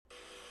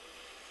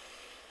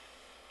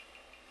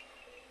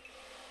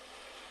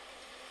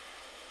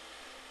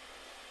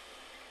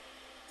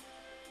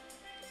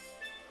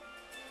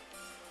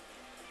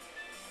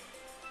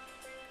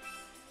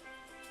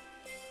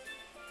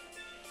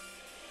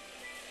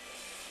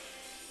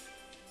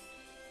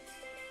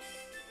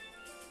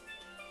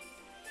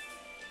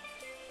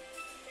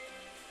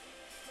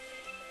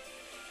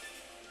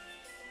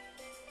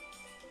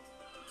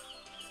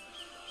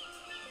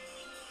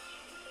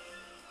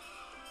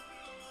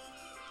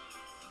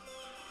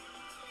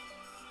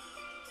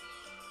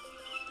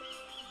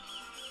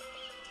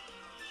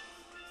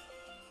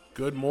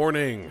Good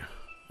morning,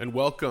 and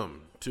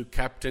welcome to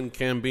Captain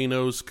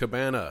Cambino's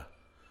Cabana.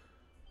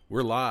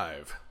 We're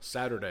live,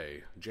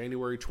 Saturday,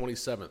 January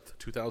 27th,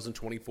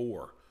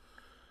 2024.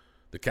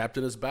 The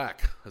captain is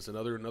back, as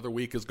another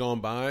week has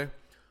gone by.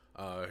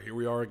 Here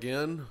we are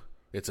again.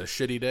 It's a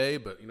shitty day,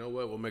 but you know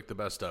what? We'll make the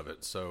best of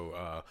it.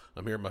 So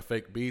I'm here at my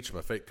fake beach,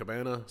 my fake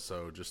cabana,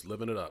 so just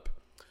living it up.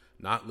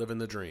 Not living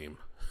the dream.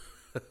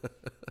 I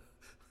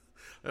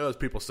know as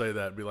people say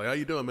that, be like, how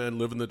you doing, man?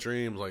 Living the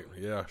dream? Like,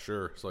 yeah,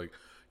 sure. It's like,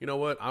 you know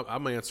what?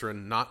 I'm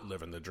answering not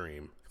living the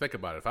dream. Think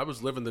about it. If I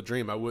was living the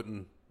dream, I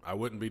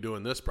wouldn't be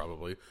doing this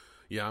probably.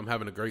 Yeah, I'm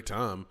having a great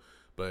time,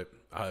 but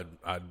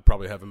I'd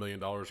probably have $1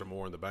 million or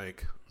more in the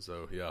bank.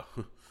 So yeah,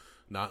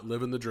 not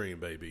living the dream,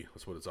 baby.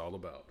 That's what it's all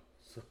about.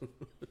 So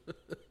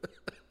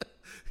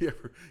you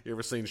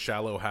ever seen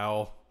Shallow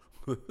Hal?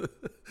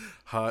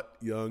 Hot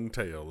young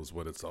tale is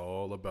what it's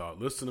all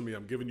about. Listen to me.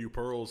 I'm giving you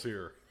pearls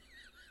here.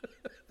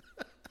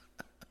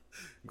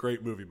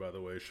 Great movie, by the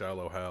way,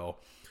 Shallow Hal.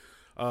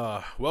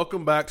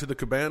 Welcome back to the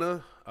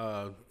Cabana.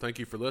 Thank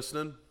you for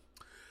listening.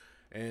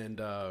 And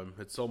I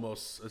guess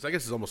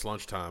it's almost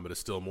lunchtime, but it's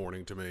still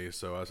morning to me.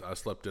 So I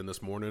slept in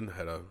this morning.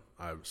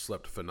 I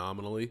slept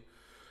phenomenally.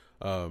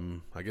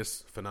 I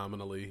guess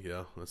phenomenally,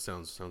 yeah, that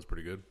sounds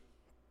pretty good.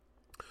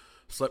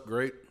 Slept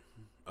great.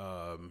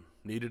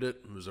 Needed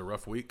it. It was a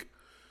rough week.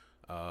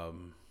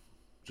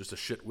 Just a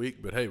shit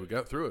week, but hey, we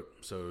got through it.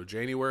 So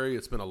January,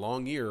 it's been a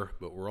long year,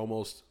 but we're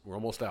almost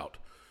out.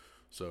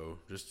 So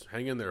just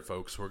hang in there,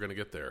 folks. We're going to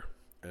get there.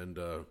 And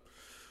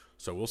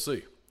so we'll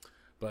see.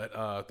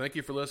 But thank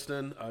you for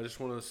listening. I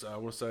want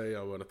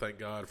to thank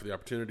God for the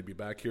opportunity to be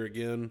back here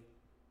again.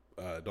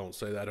 Don't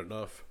say that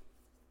enough.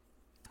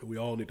 We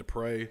all need to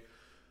pray.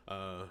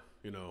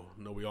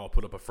 We all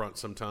put up a front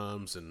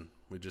sometimes and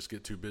we just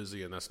get too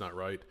busy, and that's not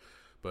right.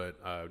 But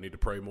I need to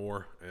pray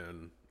more,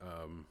 and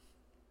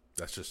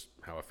that's just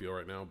how I feel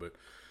right now. But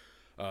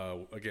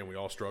again, we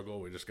all struggle.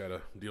 We just got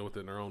to deal with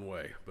it in our own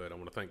way. But I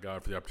want to thank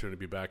God for the opportunity to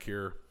be back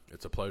here.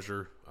 It's a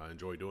pleasure. I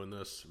enjoy doing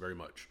this very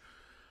much.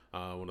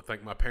 I want to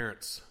thank my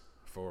parents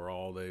for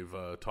all they've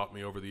taught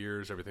me over the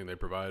years, everything they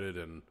provided,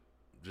 and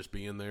just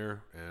being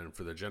there. And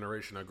for the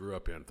generation I grew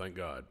up in, thank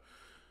God.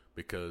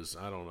 Because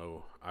I don't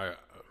know.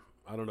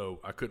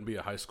 I couldn't be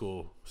a high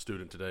school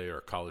student today or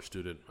a college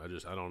student.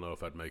 I don't know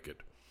if I'd make it.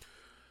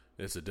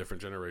 It's a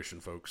different generation,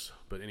 folks.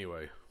 But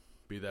anyway,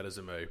 be that as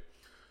it may.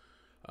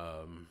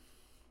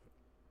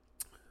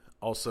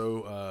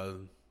 Also,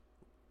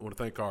 I want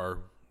to thank our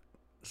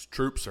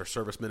troops, our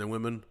servicemen and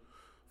women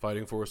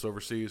fighting for us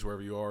overseas,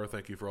 wherever you are.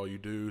 Thank you for all you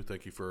do.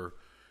 Thank you for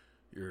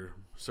your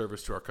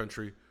service to our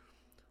country.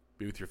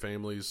 Be with your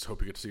families.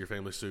 Hope you get to see your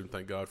family soon.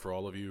 Thank God for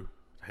all of you.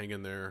 Hang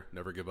in there.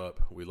 Never give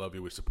up. We love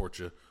you. We support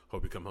you.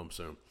 Hope you come home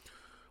soon,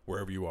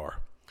 wherever you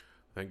are.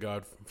 Thank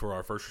God for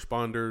our first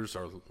responders,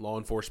 our law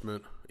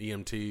enforcement,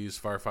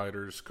 EMTs,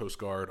 firefighters, Coast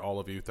Guard, all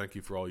of you. Thank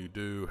you for all you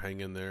do.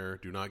 Hang in there.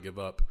 Do not give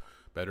up.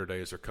 Better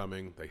days are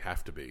coming. They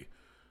have to be.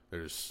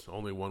 There's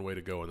only one way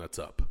to go, and that's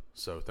up.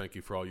 So thank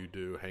you for all you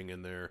do. Hang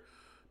in there.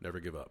 Never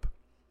give up.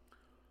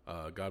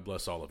 God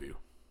bless all of you.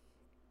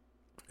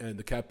 And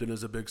the captain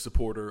is a big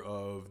supporter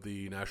of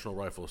the National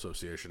Rifle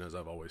Association, as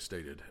I've always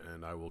stated,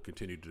 and I will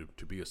continue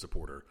to be a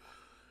supporter,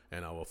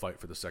 and I will fight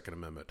for the Second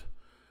Amendment.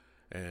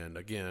 And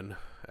again,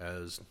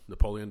 as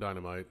Napoleon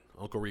Dynamite,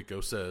 Uncle Rico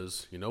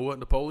says, you know what,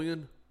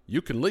 Napoleon?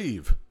 You can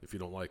leave if you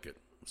don't like it.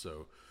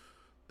 So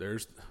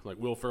there's, like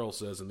Will Ferrell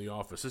says in The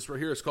Office, this right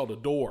here is called a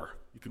door.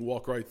 You can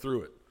walk right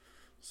through it.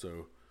 So,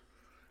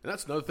 and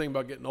that's another thing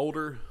about getting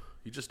older.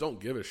 You just don't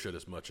give a shit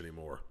as much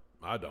anymore.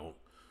 I don't.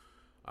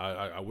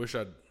 I wish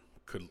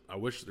I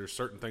wish there's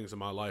certain things in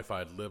my life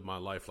I'd live my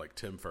life like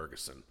Tim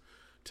Ferguson.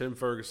 Tim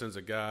Ferguson's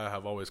a guy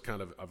I've always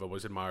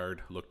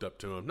admired, looked up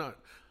to him.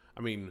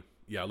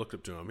 I looked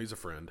up to him. He's a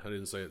friend. I'm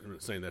not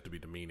saying that to be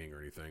demeaning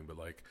or anything, but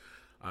like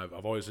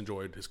I've always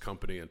enjoyed his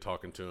company and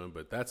talking to him.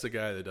 But that's a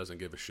guy that doesn't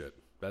give a shit.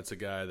 That's a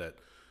guy that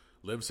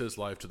lives his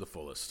life to the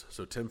fullest.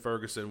 So Tim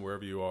Ferguson,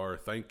 wherever you are,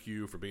 thank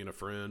you for being a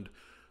friend.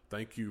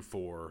 Thank you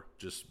for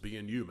just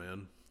being you,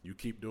 man. You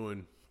keep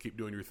doing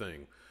your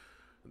thing.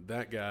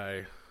 That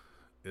guy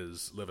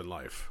is living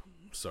life.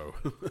 So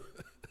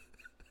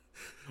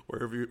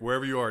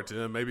wherever you are,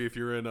 Tim. Maybe if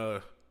you're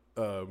in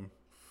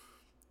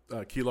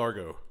Key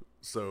Largo.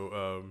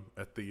 So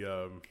at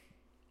the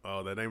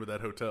name of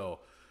that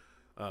hotel,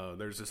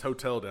 there's this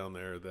hotel down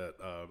there that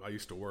I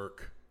used to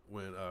work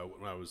when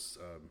I was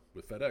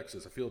with FedEx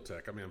as a field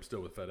tech. I mean, I'm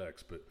still with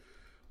FedEx, but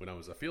when I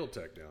was a field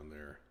tech down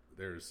there,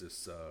 there's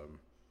this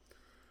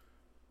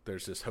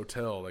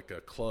hotel, like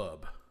a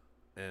club,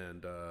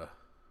 and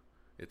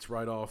it's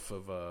right off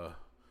of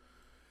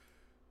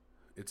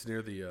it's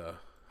near the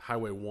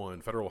Highway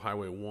 1, Federal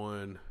Highway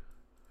 1,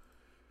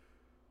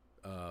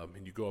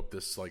 and you go up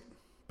this like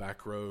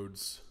back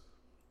roads.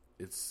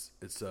 It's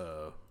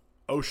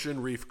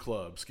Ocean Reef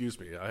Club. Excuse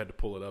me, I had to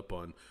pull it up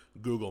on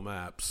Google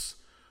Maps.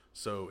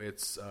 So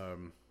it's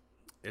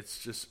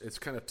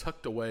kind of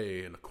tucked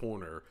away in a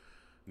corner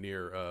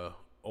near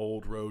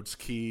Old Rhodes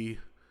Key,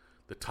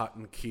 the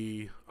Totten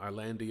Key,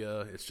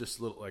 Islandia. It's just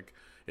little, like,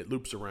 it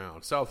loops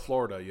around. South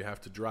Florida, you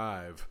have to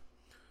drive.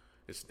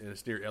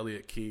 It's near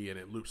Elliott Key, and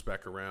it loops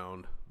back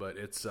around. But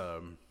it's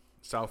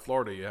South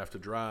Florida, you have to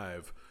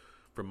drive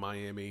from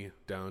Miami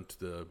down to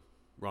the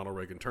Ronald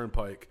Reagan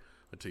Turnpike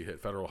until you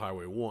hit Federal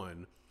Highway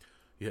 1.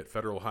 You hit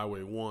Federal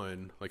Highway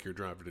 1 like you're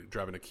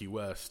driving to Key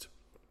West,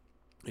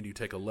 and you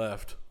take a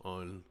left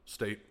on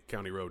State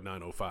County Road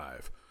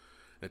 905.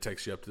 And it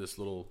takes you up to this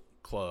little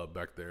club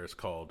back there. It's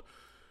called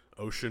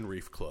Ocean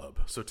Reef Club.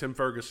 So Tim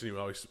Ferguson, you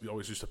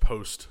always used to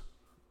post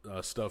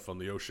stuff on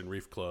the Ocean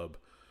Reef Club.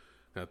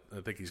 I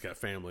think he's got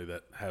family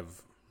that have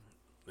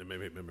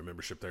maybe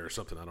membership there or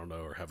something, I don't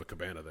know, or have a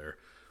cabana there.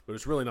 But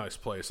it's a really nice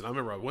place. And I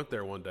remember I went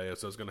there one day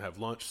as I was going to have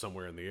lunch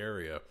somewhere in the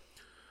area.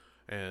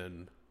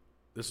 And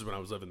this is when I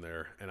was living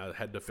there. And I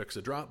had to fix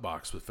a drop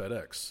box with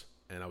FedEx.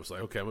 And I was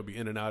like, okay, I'm going to be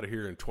in and out of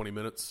here in 20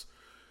 minutes.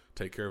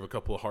 Take care of a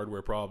couple of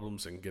hardware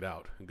problems and get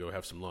out and go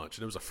have some lunch.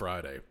 And it was a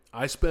Friday.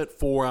 I spent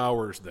 4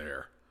 hours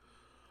there.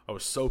 I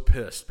was so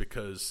pissed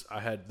because I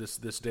had this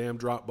damn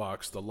drop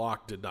box. The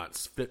lock did not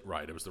fit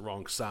right. It was the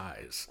wrong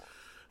size.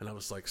 And I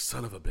was like,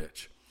 son of a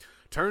bitch.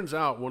 Turns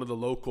out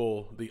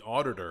the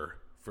auditor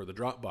for the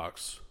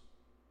Dropboxes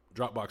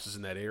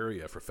in that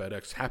area for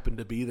FedEx happened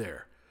to be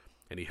there.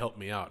 And he helped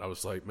me out. I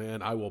was like,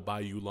 man, I will buy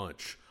you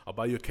lunch. I'll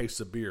buy you a case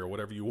of beer,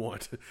 whatever you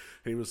want. And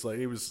he was like,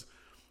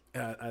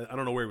 I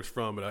don't know where he was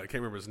from, but I can't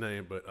remember his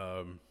name, but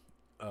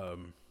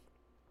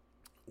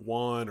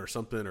Juan or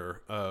something,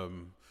 or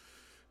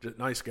just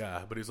nice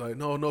guy. But he's like,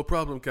 no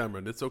problem,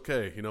 Cameron. It's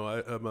okay. You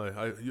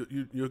know,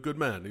 you're a good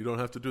man. You don't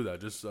have to do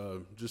that.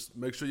 Just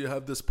make sure you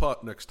have this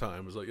pot next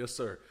time. I was like, yes,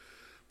 sir.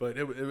 But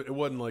it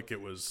wasn't like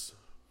it was,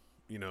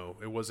 you know,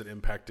 it wasn't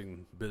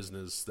impacting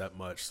business that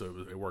much, so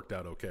it worked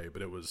out okay.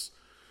 But it was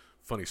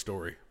a funny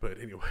story.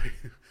 But anyway,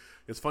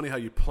 it's funny how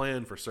you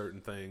plan for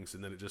certain things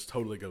and then it just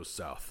totally goes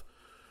south.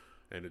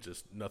 And it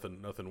just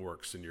nothing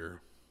works in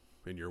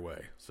your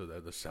way. So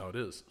that's how it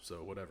is.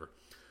 So whatever.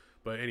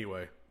 But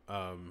anyway,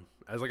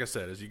 like I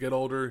said, as you get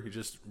older, you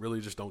just really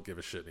don't give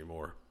a shit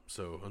anymore.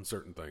 So on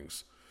certain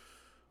things,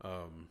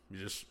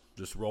 you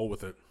just roll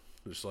with it.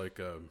 Just like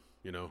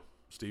you know,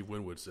 Steve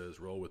Winwood says,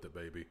 "Roll with it,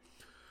 baby."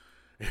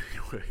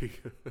 Anyway,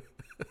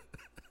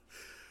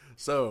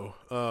 so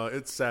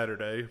it's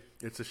Saturday.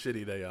 It's a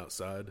shitty day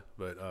outside,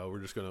 but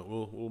we're just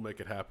we'll make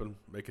it happen.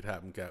 Make it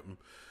happen, Captain.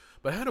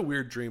 But I had a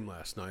weird dream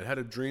last night. I had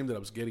a dream that I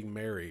was getting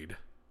married,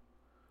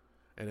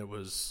 and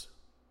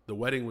the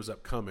wedding was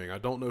upcoming. I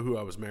don't know who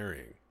I was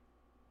marrying.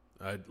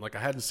 I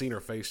hadn't seen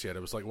her face yet.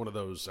 It was like one of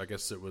those, I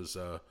guess it was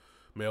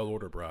mail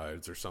order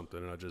brides or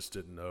something, and I just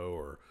didn't know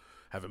or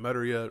haven't met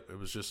her yet. It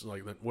was just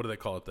like, what do they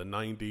call it? The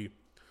 90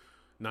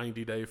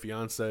 Day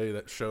Fiance,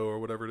 that show or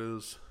whatever it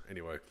is.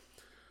 Anyway,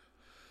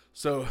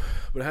 so,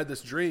 but I had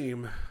this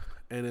dream,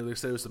 and they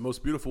say it was the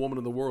most beautiful woman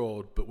in the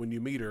world, but when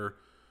you meet her,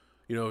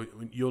 you know,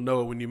 you'll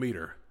know it when you meet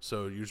her.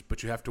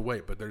 But you have to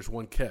wait. But there's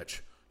one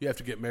catch. You have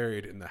to get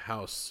married in the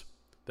house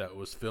that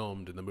was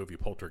filmed in the movie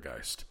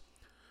Poltergeist.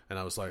 And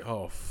I was like,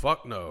 oh,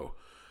 fuck no.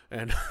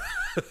 And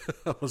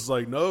I was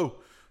like, no,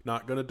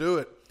 not going to do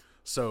it.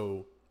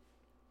 So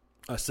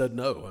I said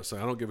no. I said,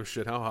 I don't give a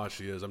shit how hot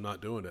she is. I'm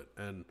not doing it.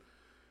 And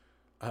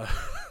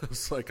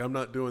it's like, I'm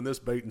not doing this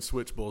bait and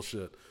switch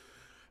bullshit.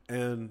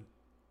 And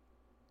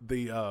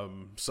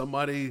some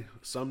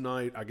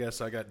night, I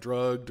guess I got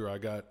drugged, or I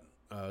got,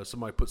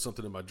 somebody put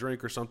something in my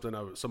drink or something.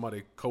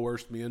 Somebody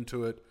coerced me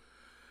into it.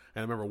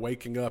 And I remember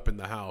waking up in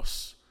the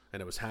house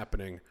and it was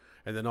happening.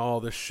 And then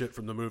all this shit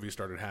from the movie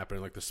started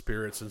happening, like the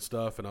spirits and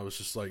stuff. And I was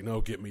just like, no,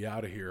 get me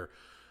out of here.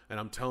 And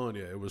I'm telling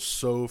you, it was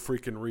so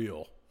freaking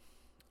real.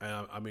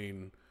 And I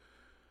mean,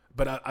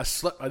 but I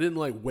slept. I didn't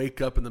like wake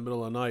up in the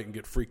middle of the night and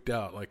get freaked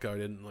out. Like I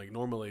didn't like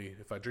normally,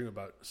 if I dream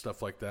about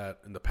stuff like that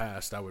in the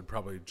past, I would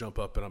probably jump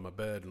up and on my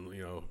bed and,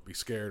 you know, be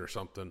scared or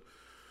something.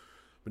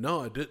 But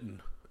no, I didn't.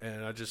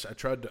 And I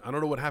tried to, I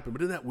don't know what happened,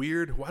 but isn't that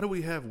weird? Why do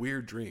we have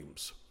weird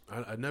dreams?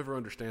 I never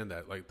understand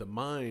that. Like the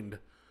mind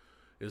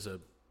is a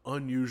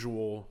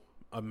unusual,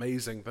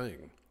 amazing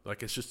thing.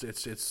 Like it's just,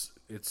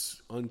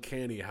 it's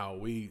uncanny how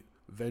we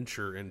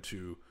venture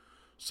into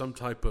some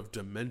type of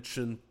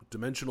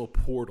dimensional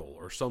portal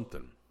or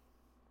something.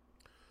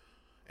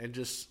 And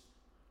just,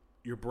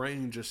 your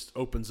brain just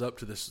opens up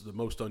to the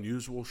most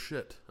unusual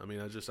shit. I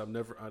mean, I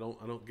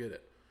don't get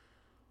it.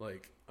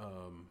 Like,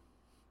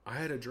 I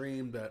had a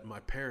dream that my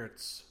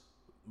parents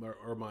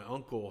or my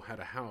uncle had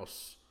a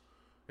house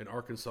in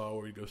Arkansas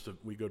where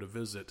we go to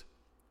visit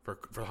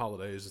for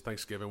holidays,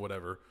 Thanksgiving,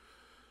 whatever.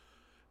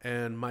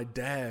 And my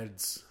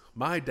dad's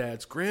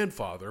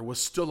grandfather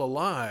was still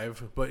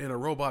alive, but in a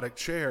robotic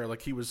chair,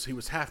 like he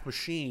was half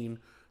machine,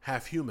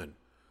 half human,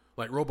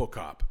 like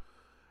RoboCop.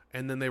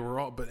 And then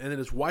and then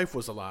his wife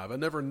was alive. I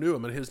never knew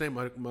him, and his name,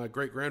 my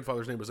great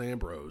grandfather's name was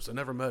Ambrose. I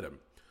never met him,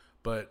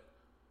 but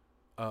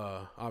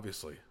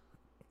obviously.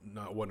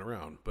 Wasn't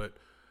around, but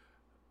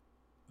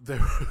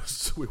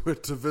we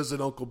went to visit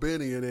Uncle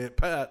Benny and Aunt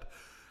Pat,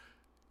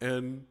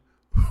 and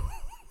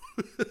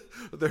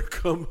there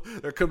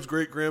comes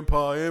great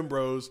grandpa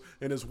Ambrose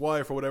and his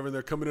wife or whatever, and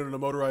they're coming in a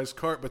motorized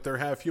cart, but they're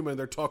half human.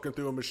 They're talking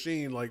through a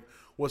machine. Like,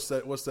 what's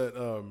that?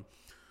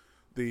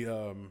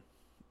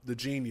 The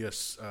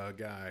genius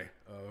guy,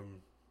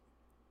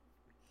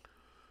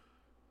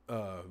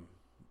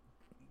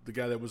 the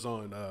guy that was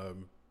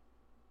on.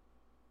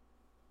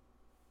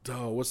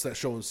 What's that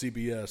show on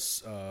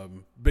CBS?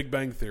 Big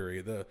Bang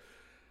Theory. The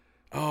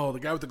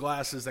guy with the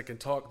glasses that can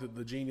talk.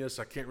 The genius.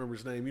 I can't remember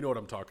his name. You know what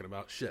I'm talking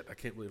about. Shit, I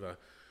can't believe I.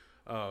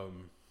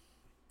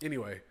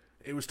 Anyway,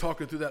 it was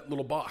talking through that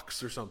little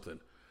box or something,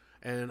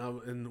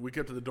 and we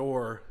get to the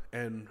door,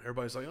 and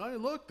everybody's like, "Hey,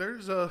 look,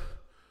 there's a."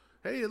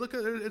 Hey, look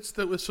at it! It's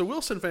the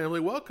Wilson family.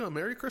 Welcome,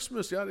 Merry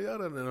Christmas, yada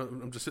yada. And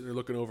I'm just sitting there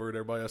looking over at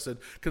everybody. I said,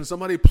 "Can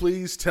somebody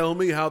please tell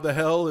me how the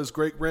hell is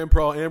great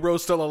grandpa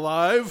Ambrose still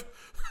alive?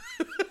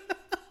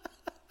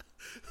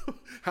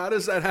 How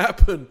does that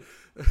happen?"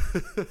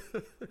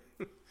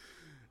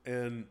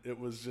 And it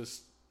was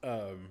just,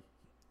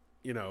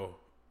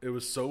 it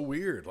was so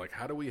weird. Like,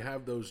 how do we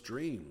have those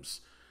dreams?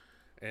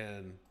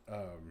 And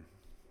I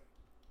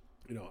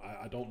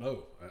don't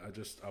know.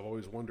 I've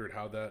always wondered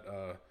how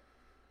that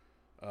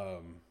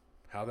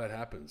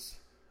happens.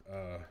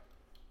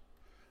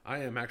 I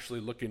am actually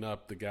looking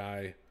up the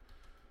guy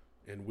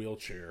in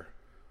wheelchair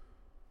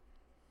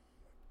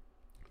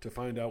to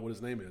find out what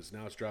his name is.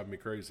 Now it's driving me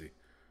crazy.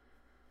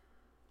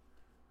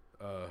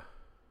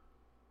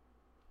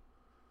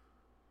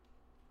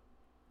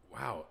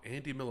 Wow,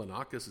 Andy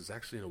Milonakis is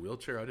actually in a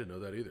wheelchair. I didn't know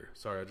that either.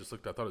 Sorry, I just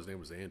looked. I thought his name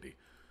was Andy.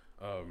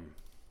 Anyway,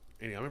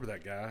 I remember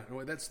that guy.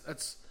 Anyway,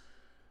 that's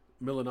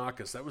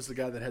Milonakis. That was the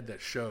guy that had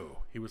that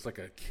show. He was like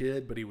a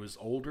kid, but he was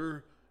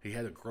older. He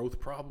had a growth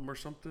problem or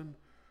something.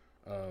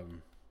 I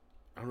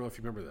don't know if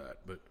you remember that,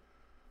 but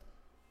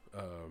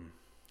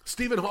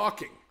Stephen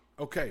Hawking.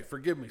 Okay,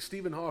 forgive me,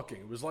 Stephen Hawking.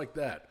 It was like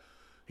that.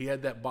 He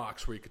had that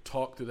box where he could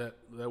talk through that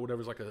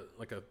whatever's like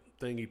a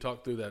thing. He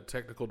talked through that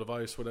technical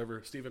device,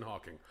 whatever. Stephen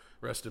Hawking,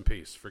 rest in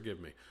peace. Forgive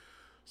me.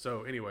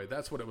 So anyway,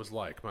 that's what it was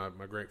like. My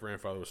great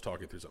grandfather was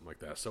talking through something like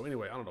that. So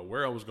anyway, I don't know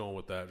where I was going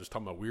with that. Just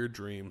talking about weird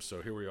dreams.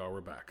 So here we are.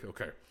 We're back.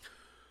 Okay.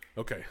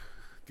 Get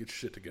your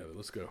shit together.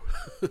 Let's go.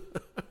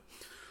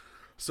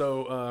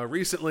 So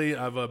recently,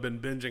 I've been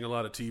binging a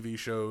lot of TV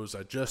shows.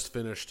 I just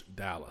finished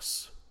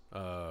Dallas.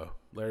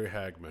 Larry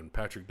Hagman,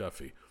 Patrick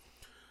Duffy.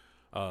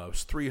 It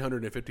was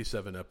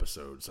 357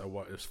 episodes. It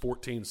was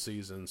 14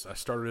 seasons. I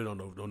started it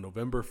on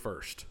November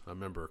 1st. I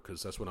remember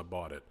because that's when I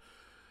bought it.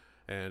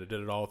 And I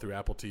did it all through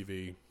Apple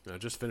TV. I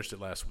just finished it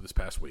this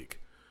past week.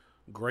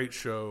 Great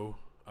show.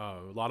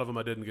 A lot of them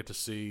I didn't get to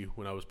see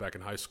when I was back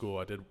in high school.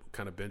 I did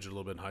kind of binge it a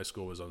little bit in high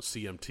school. It was on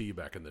CMT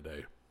back in the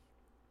day.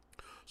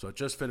 So I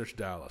just finished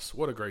Dallas.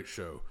 What a great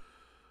show.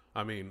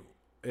 I mean,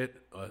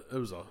 it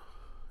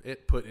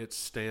put its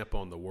stamp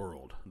on the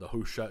world. The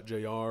Who Shot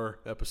JR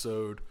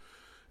episode,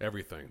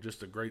 everything.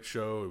 Just a great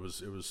show. It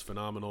was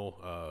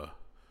phenomenal.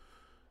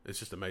 It's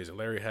just amazing.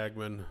 Larry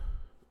Hagman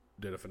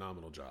did a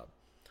phenomenal job.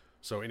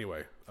 So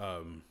anyway,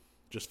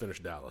 just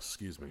finished Dallas.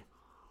 Excuse me.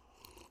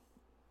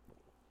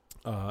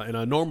 And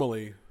I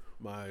normally,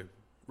 my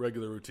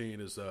regular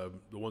routine is the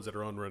ones that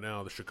are on right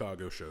now, the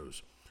Chicago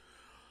shows.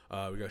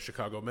 We got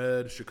Chicago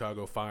Med,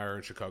 Chicago Fire,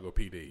 and Chicago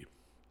PD.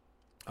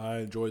 I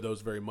enjoy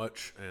those very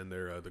much, and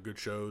they're good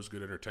shows,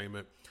 good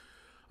entertainment.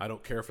 I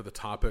don't care for the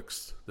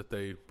topics that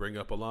they bring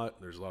up a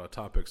lot. There's a lot of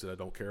topics that I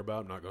don't care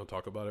about. I'm not going to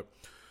talk about it.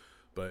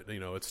 But,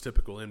 it's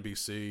typical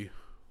NBC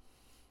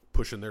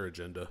pushing their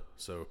agenda.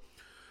 So,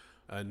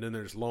 and then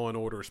there's Law &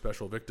 Order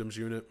Special Victims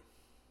Unit.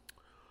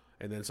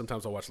 And then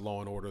sometimes I'll watch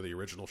Law & Order, the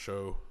original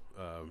show.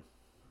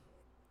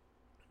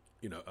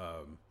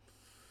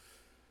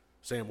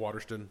 Sam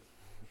Waterston,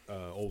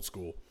 old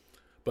school.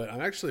 But I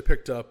actually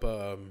picked up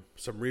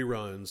some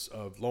reruns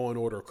of Law &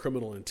 Order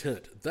Criminal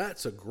Intent.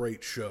 That's a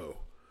great show.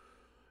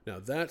 Now,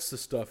 that's the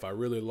stuff I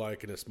really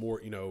like, and it's more,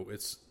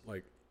 it's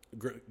like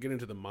get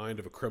into the mind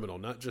of a criminal,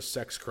 not just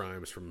sex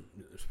crimes from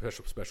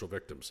special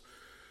victims.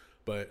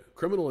 But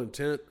Criminal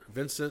Intent,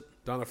 Vincent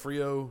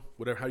D'Onofrio,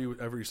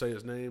 however you say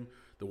his name,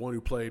 the one who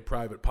played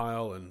Private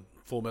Pyle in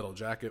Full Metal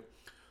Jacket,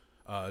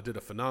 does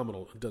a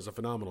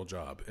phenomenal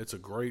job. It's a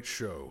great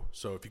show.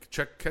 So if you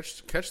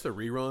catch the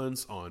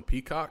reruns on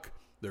Peacock,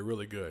 they're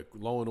really good.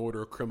 Law &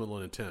 Order, Criminal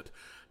Intent.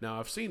 Now,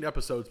 I've seen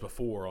episodes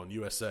before on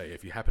USA.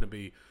 If you happen to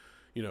be,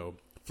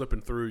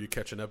 flipping through, you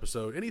catch an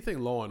episode.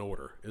 Anything Law &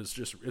 Order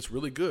it's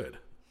really good.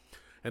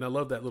 And I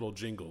love that little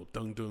jingle,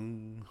 dung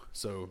dung.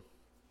 So,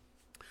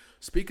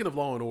 speaking of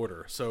Law &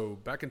 Order, so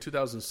back in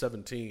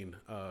 2017,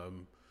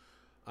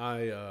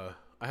 I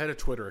had a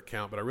Twitter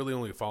account, but I really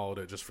only followed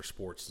it just for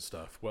sports and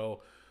stuff.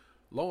 Well,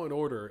 Law &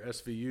 Order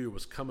SVU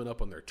was coming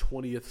up on their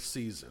 20th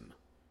season,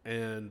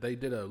 and they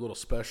did a little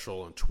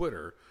special on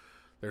Twitter.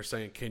 They're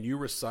saying, can you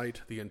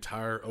recite the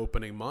entire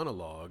opening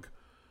monologue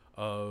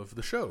of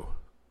the show?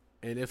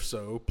 And if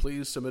so,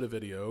 please submit a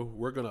video.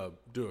 We're going to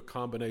do a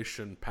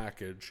combination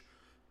package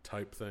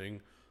type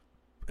thing,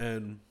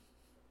 and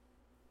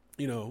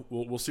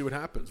we'll see what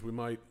happens. We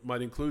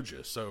might include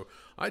you. So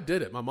I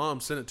did it. My mom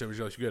sent it to me.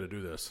 She's like, you got to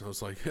do this. And I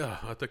was like, yeah,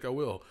 I think I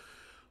will.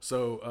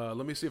 So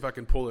let me see if I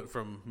can pull it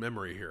from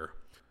memory here.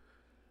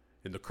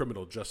 In the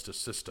criminal justice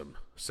system,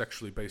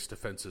 sexually based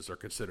offenses are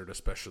considered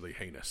especially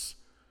heinous.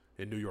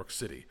 In New York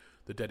City,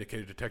 the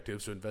dedicated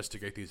detectives who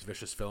investigate these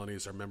vicious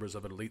felonies are members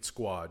of an elite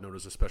squad known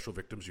as a Special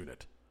Victims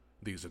Unit.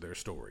 These are their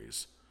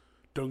stories.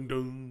 Dung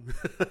dung.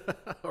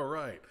 All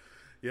right.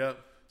 Yep.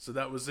 So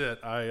that was it.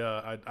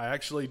 I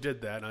actually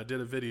did that, and I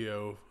did a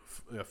video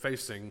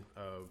facing.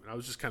 I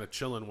was just kind of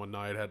chilling one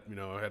night.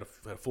 I had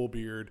a full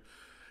beard,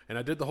 and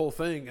I did the whole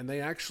thing. And they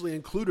actually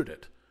included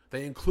it.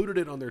 They included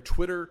it on their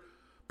Twitter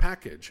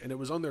package, and it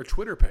was on their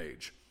Twitter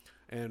page.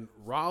 And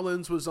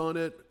Rollins was on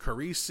it,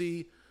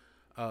 Carisi,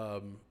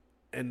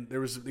 and there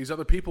was these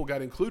other people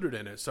got included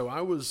in it. So I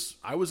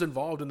was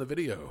involved in the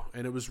video,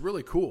 and it was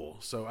really cool.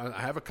 So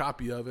I have a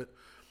copy of it.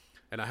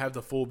 And I have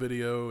the full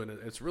video, and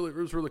it was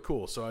really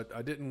cool. So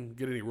I didn't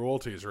get any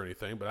royalties or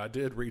anything, but I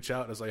did reach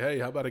out and I was like, hey,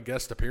 how about a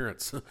guest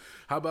appearance?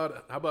 how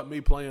about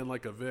me playing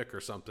like a Vic or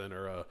something,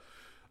 or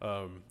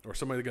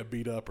somebody that got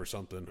beat up or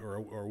something,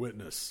 or a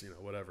witness,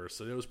 whatever.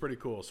 So it was pretty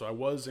cool. So I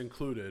was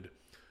included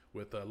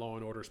with the Law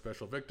and Order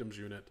Special Victims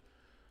Unit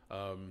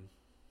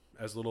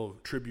as a little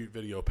tribute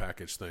video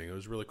package thing. It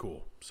was really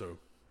cool. So.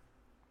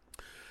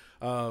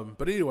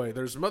 But anyway,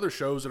 there's some other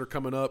shows that are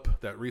coming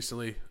up that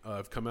recently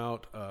have come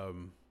out.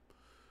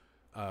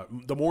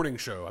 The morning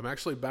show. I'm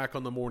actually back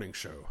on the morning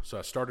show. So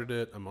I started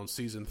it. I'm on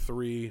season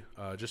 3.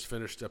 Just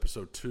finished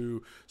episode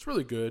 2. It's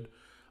really good.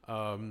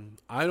 I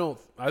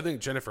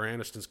think Jennifer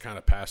Aniston's kind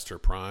of past her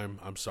prime.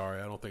 I'm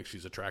sorry. I don't think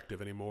she's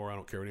attractive anymore. I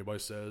don't care what anybody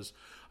says.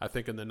 I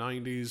think in the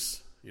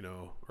 90s,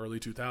 early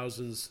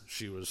 2000s,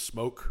 she was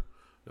smoke.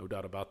 No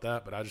doubt about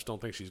that. But I just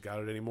don't think she's got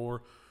it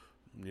anymore.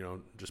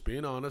 Just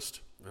being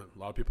honest. A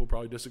lot of people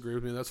probably disagree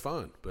with me. That's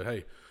fine. But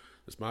hey,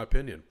 that's my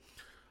opinion.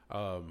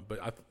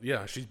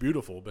 She's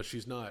beautiful, but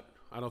she's not.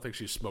 I don't think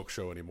she's smoke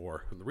show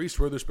anymore. And Reese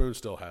Witherspoon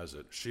still has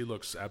it. She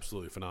looks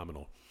absolutely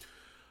phenomenal.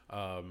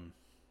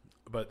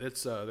 But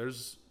it's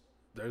there's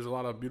a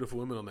lot of beautiful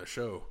women on that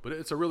show. But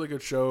it's a really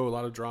good show, a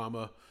lot of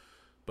drama.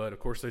 But of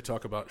course, they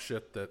talk about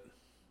shit that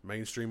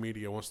mainstream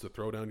media wants to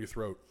throw down your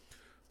throat.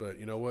 But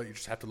you know what? You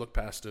just have to look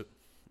past it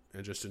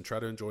and just try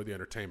to enjoy the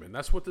entertainment. And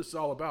that's what this is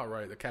all about,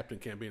 right? The Captain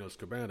Cambino's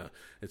Cabana.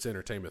 It's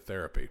entertainment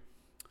therapy.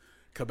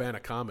 Cabana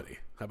Comedy.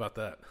 How about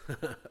that?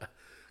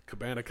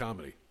 Cabana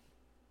Comedy.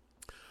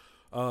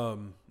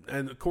 And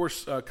of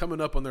course, coming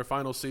up on their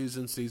final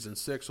season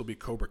 6, will be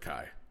Cobra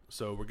Kai.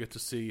 So we'll get to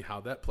see how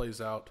that plays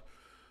out.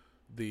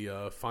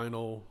 The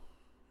final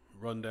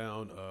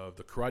rundown of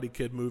the Karate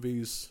Kid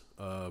movies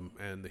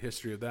and the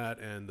history of that,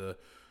 and the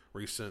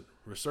recent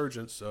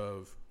resurgence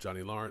of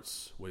Johnny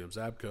Lawrence, William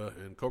Zabka,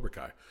 and Cobra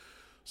Kai.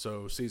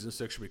 So season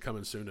 6 should be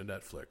coming soon to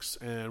Netflix.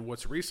 And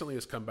what's recently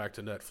has come back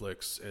to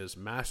Netflix is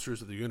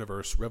Masters of the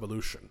Universe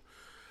Revolution.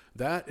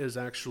 That is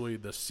actually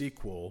the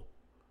sequel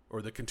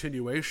or the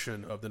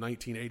continuation of the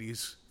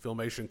 1980s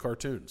Filmation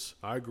cartoons.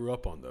 I grew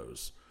up on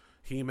those.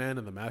 He-Man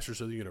and the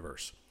Masters of the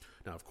Universe.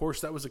 Now, of course,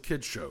 that was a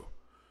kid's show.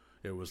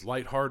 It was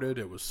lighthearted.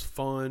 It was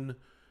fun.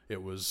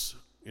 It was,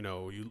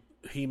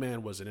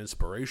 He-Man was an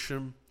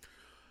inspiration.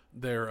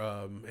 I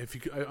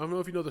don't know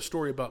if you know the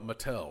story about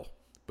Mattel.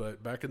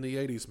 But back in the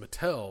 80s,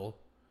 Mattel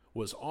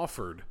was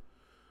offered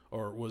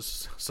or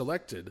was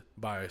selected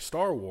by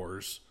Star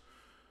Wars,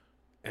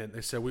 and they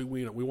said, we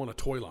want a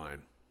toy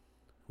line.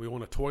 We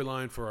want a toy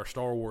line for our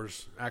Star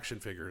Wars action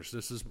figures.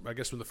 This is, I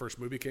guess, when the first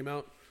movie came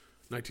out,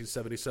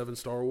 1977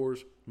 Star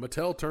Wars.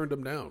 Mattel turned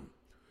them down.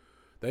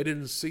 They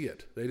didn't see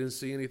it. They didn't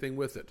see anything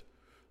with it.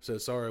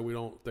 Said, sorry, we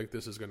don't think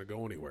this is going to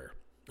go anywhere.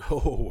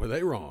 Oh, were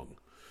they wrong?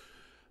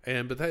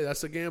 But hey,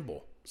 that's a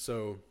gamble.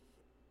 So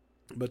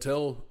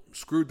Mattel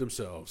screwed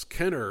themselves.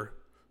 Kenner,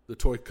 the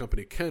toy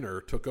company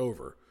Kenner, took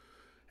over,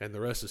 and the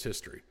rest is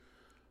history.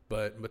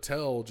 But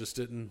Mattel just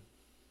didn't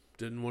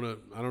want to.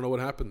 I don't know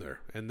what happened there,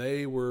 and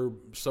they were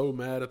so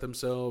mad at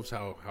themselves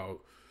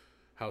how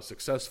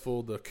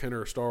successful the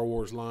Kenner Star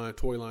Wars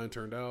toy line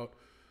turned out.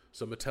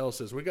 So Mattel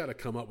says, we got to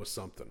come up with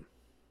something.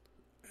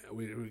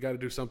 We got to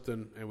do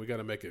something, and we got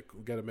to make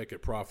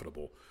it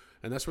profitable,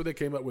 and that's where they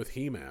came up with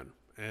He-Man.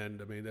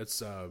 And I mean,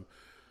 that's.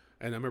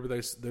 And I remember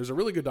there's a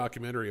really good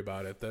documentary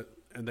about it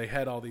and they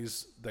had all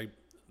these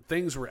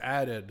things were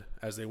added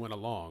as they went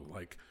along.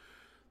 Like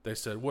they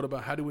said, what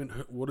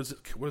does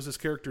this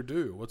character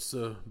do? What's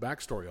the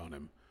backstory on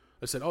him?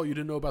 They said, oh, you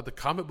didn't know about the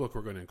comic book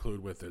we're going to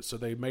include with it. So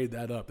they made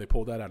that up. They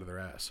pulled that out of their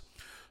ass.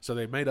 So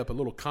they made up a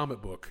little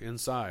comic book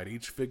inside.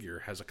 Each figure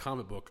has a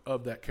comic book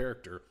of that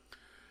character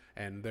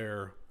and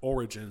their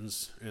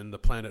origins in the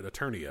planet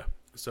Eternia.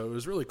 So it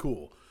was really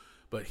cool.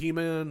 But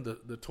He-Man,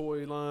 the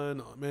toy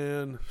line,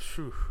 man,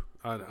 whew,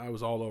 I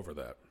was all over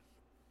that.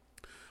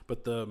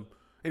 But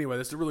anyway,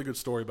 that's a really good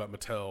story about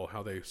Mattel,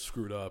 how they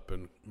screwed up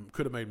and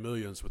could have made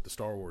millions with the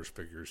Star Wars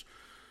figures.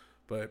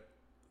 But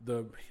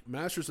the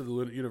Masters of the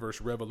Universe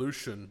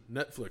Revolution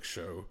Netflix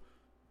show,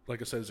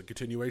 like I said, is a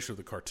continuation of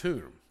the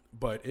cartoon.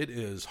 But it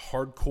is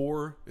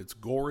hardcore. It's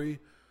gory.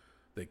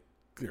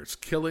 There's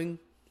killing.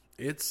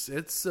 It's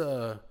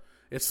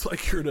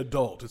like you're an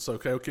adult. It's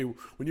okay.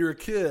 When you're a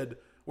kid,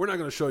 we're not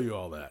going to show you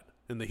all that.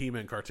 in the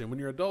He-Man cartoon. When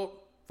you're an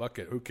adult, fuck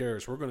it, who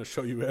cares? We're going to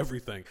show you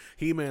everything.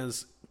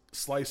 He-Man's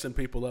slicing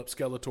people up,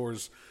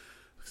 Skeletor's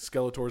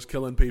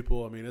killing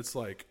people. I mean, it's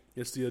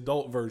the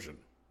adult version.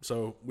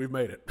 So we've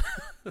made it.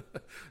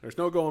 There's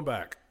no going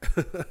back.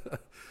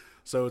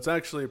 So it's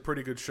actually a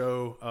pretty good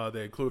show.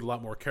 They include a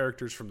lot more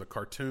characters from the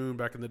cartoon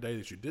back in the day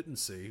that you didn't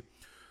see.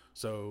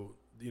 So,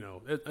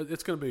 it'll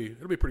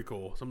be pretty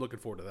cool. So I'm looking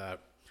forward to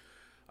that.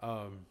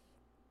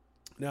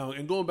 Now,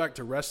 and going back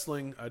to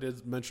wrestling, I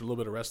did mention a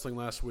little bit of wrestling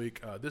last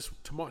week.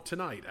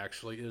 Tonight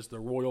actually is the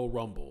Royal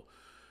Rumble,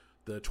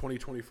 the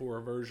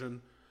 2024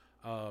 version.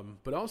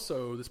 But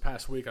also this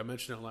past week, I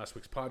mentioned it in last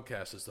week's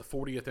podcast, is the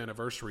 40th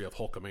anniversary of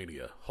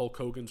Hulkamania. Hulk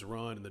Hogan's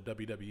run in the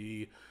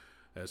WWE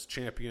as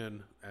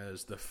champion,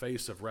 as the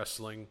face of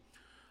wrestling.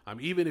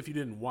 Even if you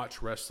didn't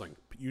watch wrestling,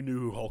 you knew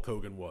who Hulk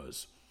Hogan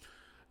was.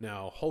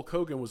 Now, Hulk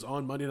Hogan was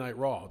on Monday Night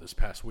Raw this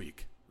past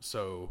week.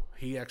 So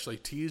he actually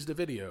teased a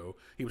video.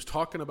 He was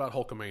talking about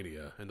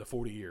Hulkamania and the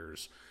 40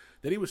 years.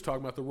 Then he was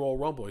talking about the Royal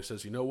Rumble. He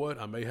says, you know what?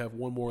 I may have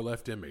one more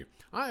left in me.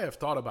 I have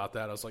thought about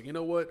that. I was like, you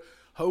know what?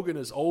 Hogan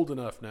is old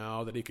enough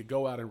now that he could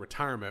go out in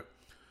retirement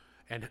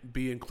and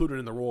be included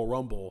in the Royal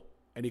Rumble,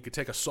 and he could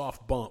take a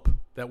soft bump.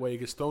 That way he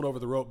gets thrown over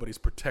the rope, but he's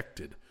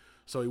protected,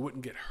 so he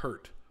wouldn't get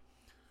hurt.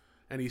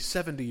 And he's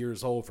 70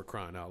 years old, for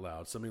crying out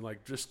loud. So,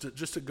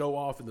 just to go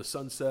off in the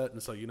sunset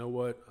and say, you know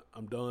what?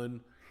 I'm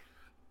done.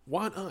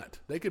 Why not?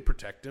 They could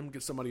protect him,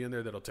 get somebody in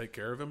there that'll take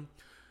care of him.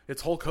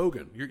 It's Hulk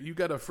Hogan. You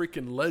got a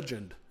freaking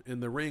legend in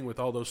the ring with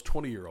all those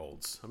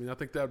 20-year-olds. I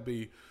think that would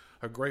be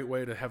a great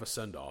way to have a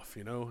send-off.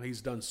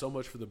 He's done so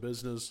much for the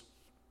business.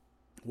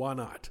 Why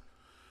not?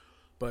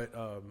 But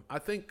I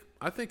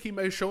think he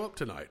may show up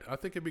tonight. I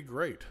think it'd be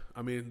great.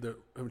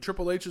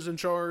 Triple H is in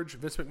charge.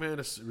 Vince McMahon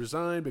has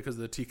resigned because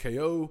of the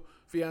TKO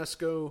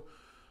fiasco.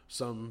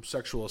 Some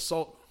sexual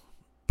assault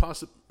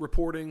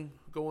reporting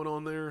going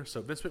on there.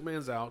 So Vince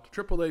McMahon's out.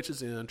 Triple H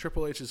is in.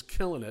 Triple H is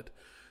killing it.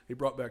 He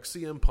brought back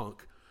CM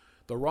Punk.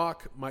 The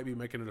Rock might be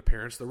making an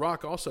appearance. The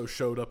Rock also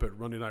showed up at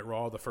Monday Night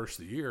Raw the first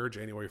of the year,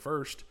 January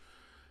 1st.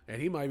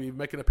 And he might be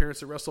making an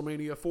appearance at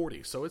WrestleMania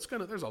 40. So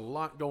there's a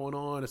lot going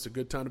on. It's a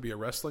good time to be a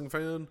wrestling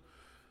fan.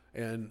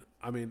 And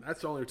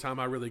that's the only time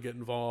I really get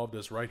involved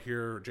is right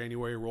here,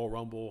 January Royal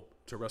Rumble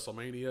to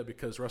WrestleMania,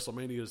 because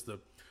WrestleMania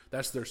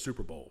that's their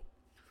Super Bowl.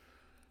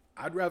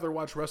 I'd rather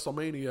watch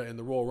WrestleMania and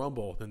the Royal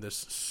Rumble than this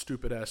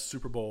stupid ass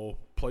Super Bowl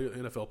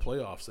NFL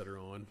playoffs that are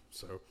on.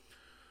 So,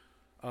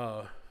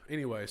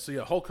 anyway,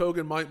 Hulk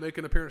Hogan might make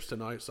an appearance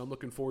tonight, so I'm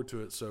looking forward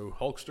to it. So,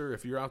 Hulkster,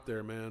 if you're out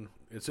there, man,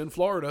 it's in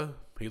Florida.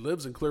 He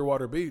lives in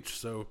Clearwater Beach,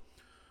 so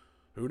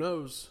who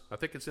knows? I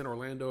think it's in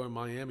Orlando and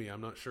Miami.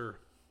 I'm not sure.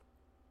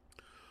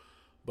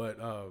 But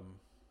I'm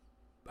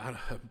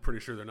pretty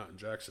sure they're not in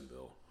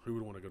Jacksonville. Who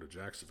would want to go to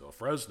Jacksonville?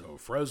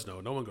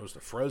 Fresno. No one goes to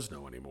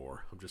Fresno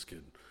anymore. I'm just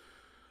kidding.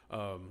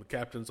 The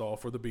captain's all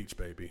for the beach,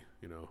 baby.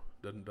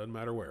 Doesn't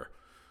matter where.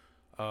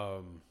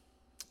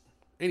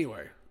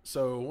 Anyway,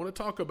 so I want to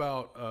talk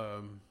about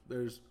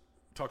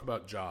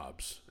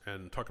jobs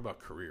and talk about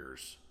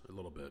careers a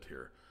little bit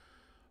here.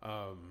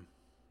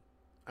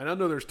 And I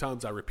know there's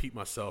times I repeat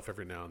myself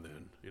every now and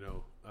then,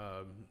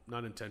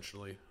 not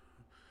intentionally,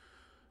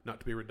 not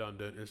to be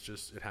redundant. It's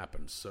just, it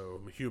happens. So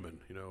I'm a human,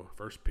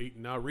 first Pete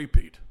and now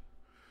repeat.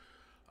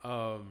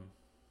 I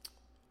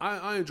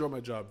enjoy my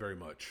job very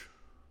much.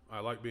 I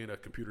like being a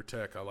computer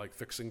tech. I like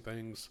fixing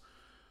things.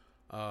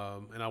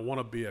 And I want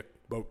to be a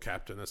boat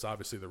captain. That's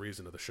obviously the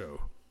reason of the show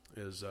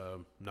is,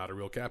 not a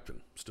real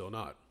captain. Still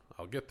not.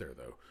 I'll get there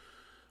though.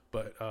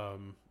 But,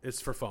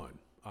 it's for fun,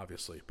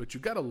 obviously, but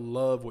you got to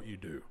love what you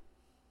do.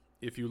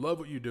 If you love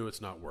what you do, it's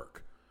not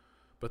work.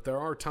 But there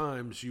are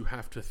times you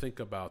have to think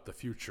about the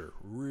future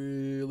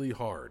really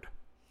hard.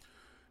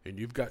 And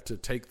you've got to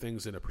take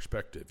things into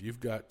perspective.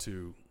 You've got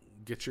to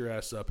get your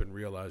ass up and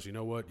realize, you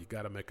know what? You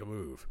got to make a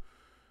move.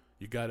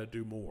 You got to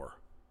do more.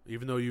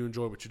 Even though you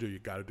enjoy what you do, you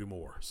got to do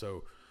more.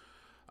 So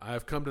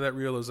I've come to that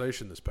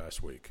realization this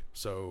past week.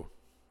 So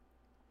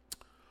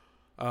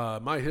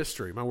my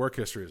work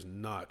history is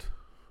not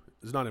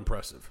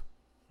impressive.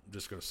 I'm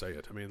just going to say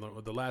it.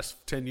 The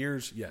last 10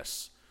 years,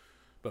 yes.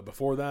 But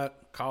before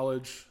that,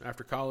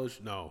 after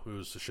college, no, it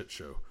was a shit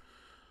show.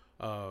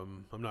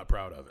 I'm not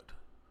proud of it.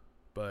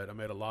 But I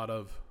made a lot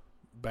of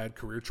bad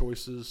career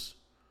choices,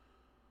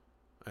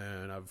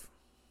 and I've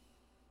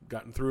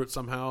gotten through it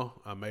somehow.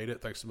 I made it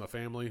thanks to my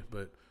family,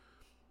 but,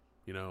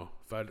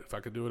 if I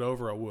could do it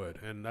over, I would.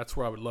 And that's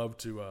where I would love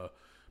to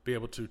be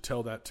able to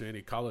tell that to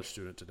any college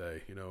student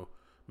today.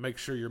 Make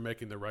sure you're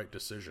making the right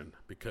decision,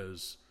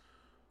 because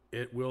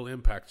it will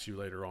impact you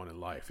later on in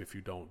life if you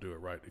don't do it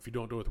right. If you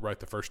don't do it right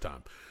the first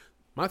time.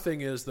 My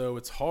thing is, though,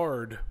 it's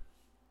hard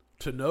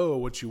to know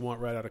what you want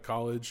right out of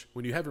college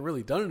when you haven't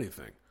really done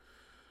anything.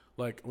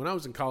 Like when I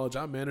was in college,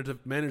 I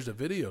managed a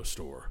video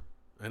store,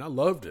 and I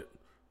loved it.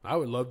 I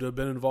would love to have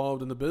been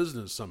involved in the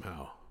business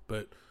somehow,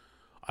 but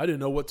I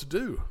didn't know what to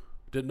do.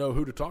 Didn't know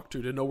who to talk to.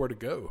 Didn't know where to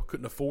go.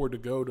 Couldn't afford to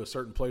go to a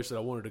certain place that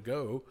I wanted to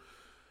go.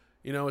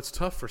 It's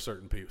tough for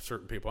certain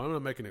people.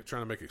 I'm not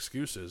trying to make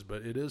excuses,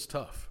 but it is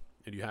tough.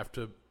 And you have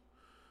to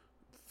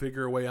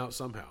figure a way out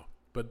somehow.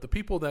 But the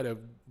people that have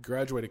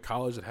graduated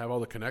college that have all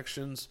the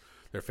connections,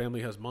 their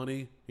family has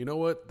money, you know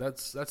what?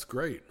 That's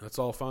great. That's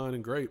all fine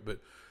and great, but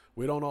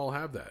we don't all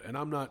have that. And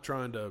I'm not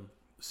trying to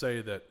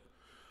say that,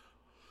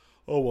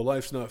 oh, well,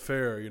 life's not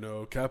fair,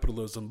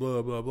 capitalism,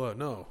 blah, blah, blah.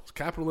 No,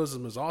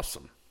 capitalism is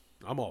awesome.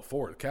 I'm all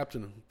for it.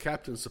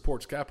 Captain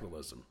supports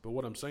capitalism. But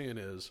what I'm saying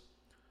is,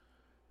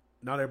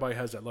 not everybody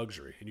has that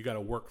luxury, and you got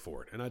to work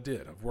for it. And I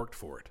did. I've worked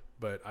for it.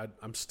 But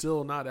I'm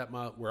still not at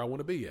where I want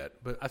to be yet.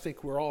 But I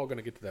think we're all going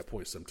to get to that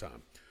point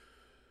sometime.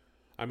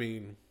 I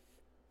mean,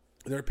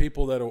 there are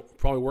people that are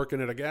probably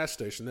working at a gas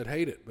station that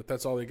hate it, but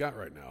that's all they got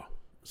right now.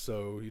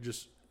 So you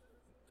just,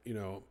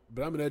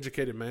 but I'm an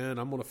educated man.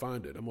 I'm going to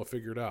find it. I'm going to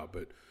figure it out.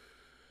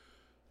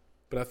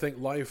 But I think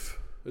life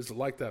is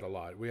like that a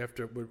lot. We're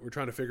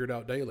trying to figure it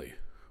out daily.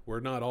 We're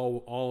not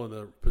all in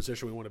the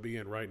position we want to be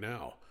in right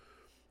now.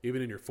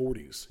 Even in your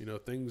 40s,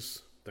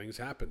 things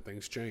happen,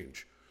 things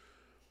change.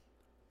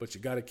 But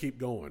you got to keep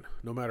going.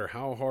 No matter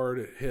how hard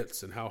it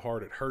hits and how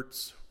hard it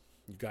hurts,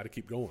 you got to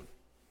keep going.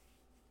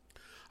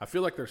 I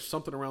feel like there's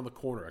something around the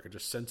corner. I can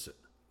just sense it.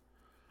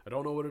 I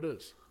don't know what it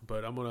is,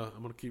 but I'm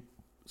gonna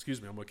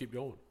keep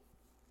going.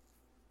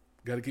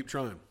 Got to keep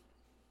trying.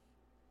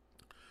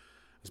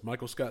 As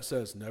Michael Scott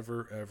says,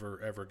 never,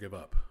 ever, ever give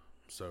up.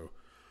 So,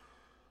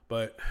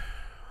 but,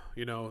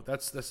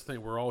 that's the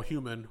thing. We're all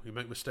human. We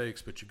make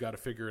mistakes, but you got to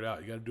figure it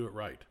out. You got to do it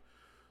right.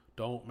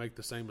 Don't make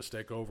the same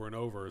mistake over and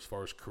over as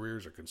far as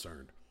careers are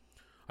concerned.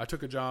 I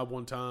took a job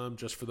one time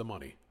just for the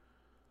money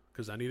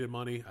because I needed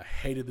money. I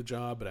hated the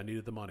job, but I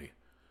needed the money.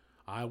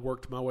 I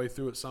worked my way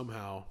through it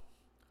somehow,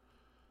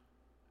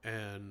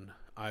 and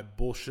I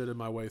bullshitted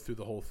my way through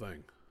the whole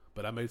thing.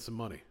 But I made some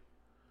money,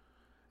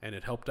 and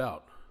it helped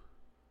out.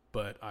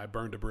 But I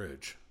burned a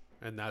bridge,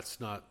 and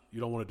you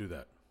don't want to do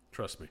that.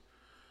 Trust me.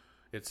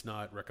 It's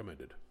not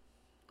recommended.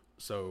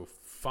 So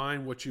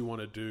find what you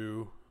want to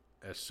do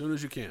as soon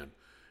as you can.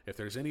 If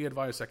there's any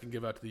advice I can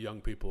give out to the young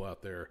people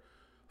out there,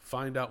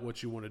 find out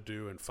what you want to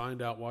do and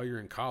find out while you're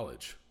in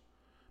college,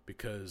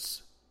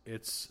 because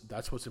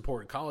that's what's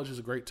important. College is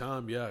a great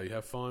time. Yeah, you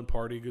have fun,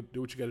 party,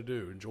 do what you got to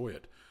do, enjoy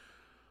it.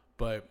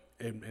 But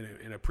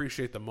and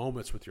appreciate the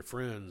moments with your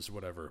friends,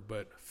 whatever,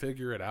 but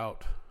figure it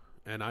out.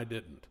 And I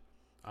didn't.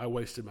 I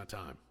wasted my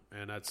time,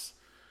 and that's,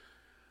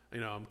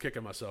 I'm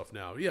kicking myself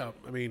now. Yeah,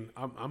 I mean,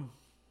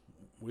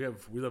 we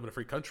live in a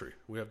free country.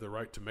 We have the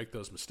right to make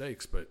those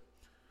mistakes, but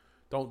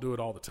don't do it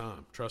all the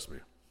time. Trust me.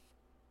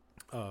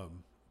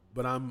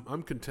 But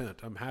I'm content.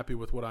 I'm happy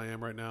with what I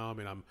am right now. I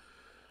mean,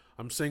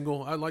 I'm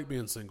single. I like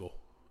being single,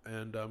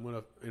 and I'm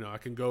gonna, I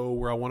can go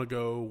where I want to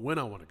go when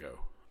I want to go,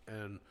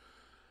 and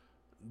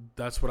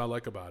that's what I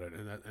like about it,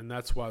 and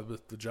that's why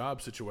with the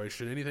job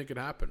situation, anything can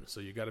happen.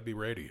 So you got to be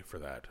ready for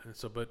that. And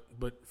so,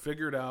 but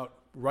figure it out.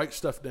 Write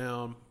stuff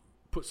down.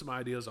 Put some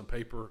ideas on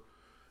paper.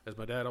 As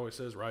my dad always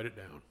says, write it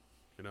down.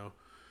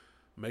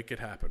 Make it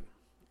happen.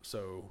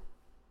 So,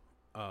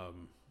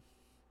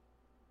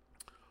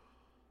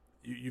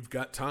 you've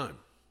got time.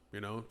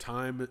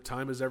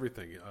 Time is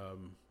everything.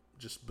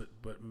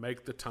 But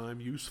make the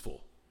time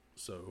useful.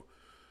 So,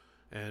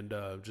 and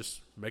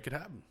just make it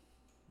happen.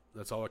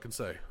 That's all I can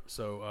say.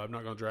 So I'm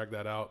not going to drag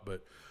that out,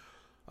 but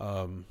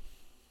I want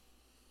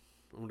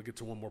to get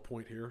to one more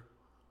point here.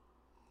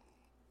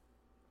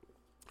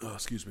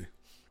 Excuse me.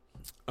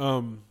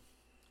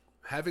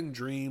 Having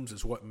dreams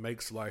is what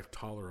makes life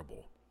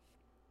tolerable.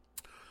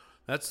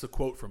 That's the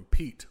quote from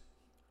Pete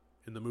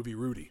in the movie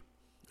Rudy.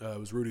 It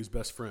was Rudy's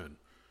best friend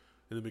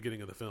in the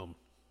beginning of the film.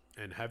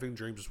 And having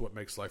dreams is what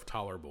makes life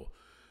tolerable.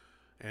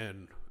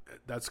 And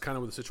that's kind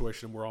of the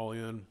situation we're all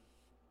in.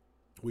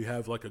 We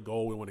have like a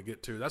goal we want to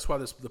get to. That's why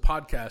the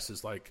podcast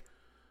is like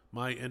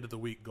my end of the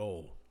week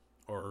goal,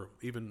 or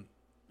even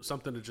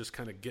something to just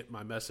kind of get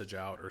my message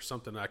out, or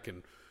something I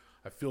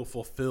feel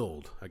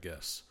fulfilled, I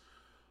guess.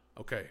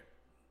 Okay.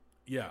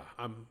 Yeah,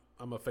 I'm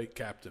a fake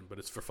captain, but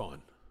it's for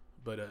fun.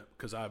 But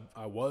because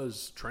I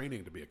was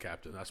training to be a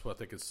captain. That's why I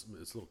think it's a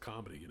little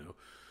comedy,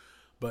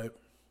 But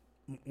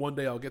one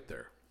day I'll get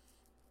there.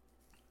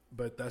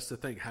 But that's the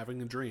thing.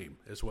 Having a dream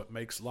is what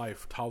makes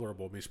life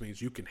tolerable. Which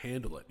means you can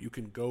handle it. You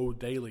can go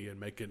daily and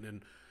make it,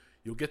 and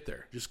you'll get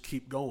there. Just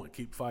keep going.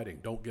 Keep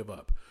fighting. Don't give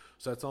up.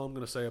 So that's all I'm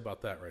going to say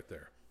about that right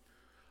there.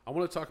 I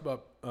want to talk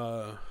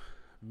about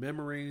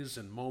memories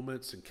and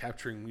moments and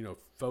capturing,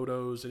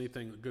 photos,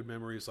 anything, good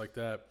memories like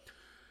that.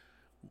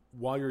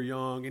 While you're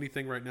young,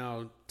 anything right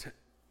now,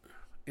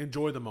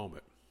 enjoy the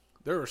moment.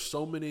 There are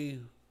so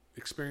many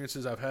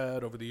experiences I've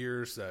had over the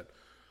years that,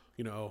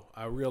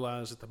 I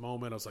realized at the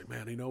moment, I was like,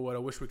 man, you know what? I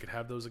wish we could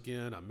have those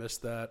again. I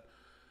missed that.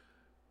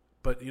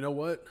 But you know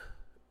what?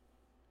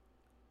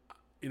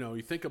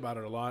 You think about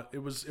it a lot.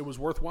 It was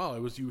worthwhile. It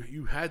was,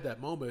 you had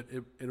that moment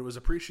and it was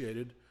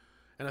appreciated.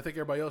 And I think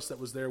everybody else that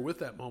was there with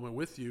that moment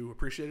with you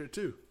appreciated it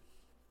too.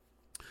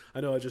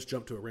 I know I just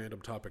jumped to a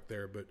random topic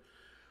there, but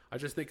I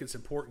just think it's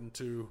important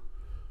to,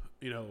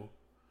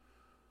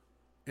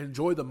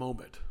 enjoy the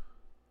moment.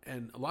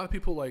 And a lot of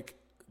people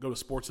go to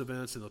sports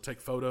events and they'll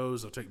take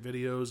photos, they'll take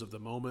videos of the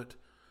moment,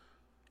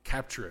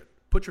 capture it,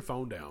 put your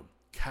phone down.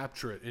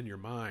 Capture it in your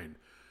mind.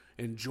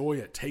 Enjoy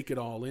it. Take it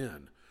all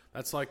in.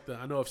 That's like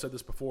I know I've said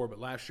this before, but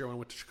last year when I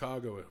went to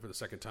Chicago for the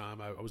second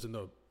time, I was in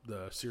the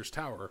Sears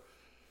Tower,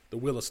 the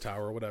Willis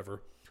Tower,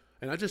 whatever,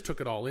 and I just took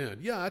it all in.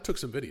 Yeah, I took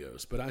some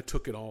videos, but I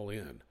took it all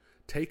in.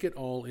 Take it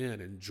all in.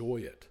 Enjoy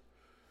it.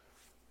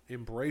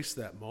 Embrace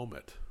that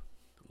moment.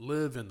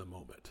 Live in the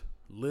moment.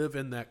 Live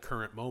in that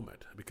current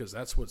moment, because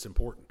that's what's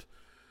important.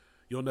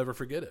 You'll never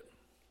forget it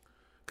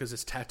because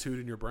it's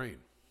tattooed in your brain,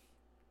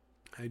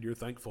 and you're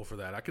thankful for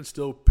that. I can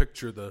still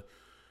picture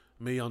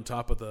me on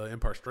top of the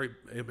Empire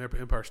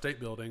State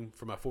Building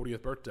for my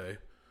 40th birthday,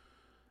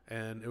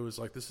 and it was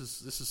like, this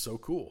is so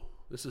cool.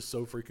 This is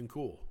so freaking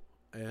cool.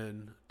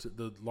 And to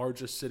the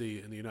largest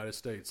city in the United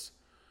States,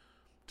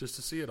 just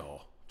to see it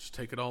all, just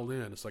take it all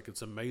in. It's like,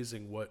 it's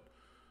amazing what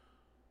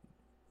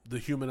the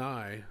human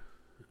eye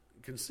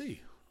can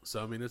see.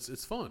 So I mean,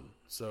 it's fun.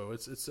 So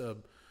it's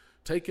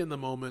take in the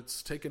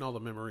moments, take in all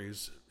the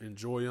memories,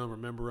 enjoy them,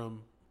 remember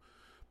them.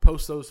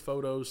 Post those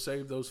photos,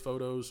 save those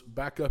photos,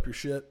 back up your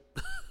shit.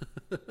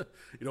 You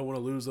don't want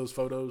to lose those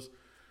photos.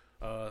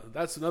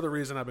 That's another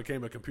reason I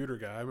became a computer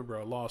guy. I remember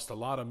I lost a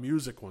lot of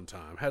music one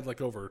time. Had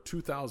like over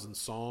 2,000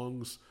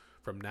 songs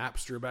from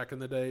Napster back in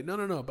the day. No,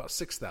 about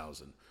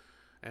 6,000.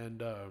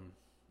 And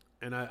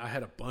I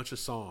had a bunch of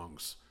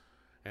songs.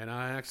 And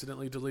I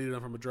accidentally deleted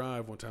them from a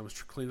drive one time. I was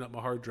cleaning up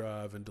my hard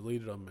drive and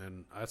deleted them.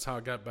 And that's how I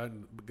got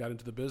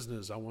into the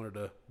business. I wanted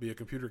to be a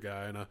computer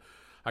guy. And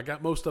I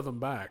got most of them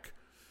back.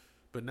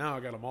 But now I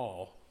got them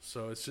all.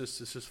 So it's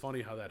just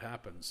funny how that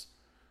happens.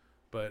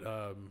 But,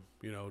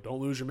 don't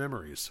lose your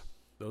memories.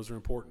 Those are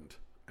important.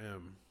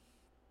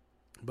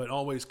 But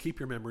always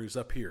keep your memories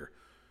up here.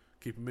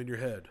 Keep them in your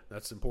head.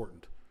 That's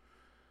important.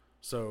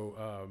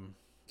 So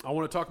I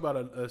want to talk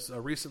about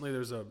recently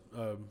there's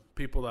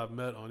people that I've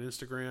met on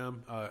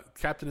Instagram.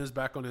 Captain is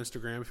back on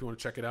Instagram. If you want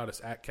to check it out,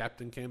 it's at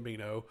Captain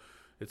Cambino.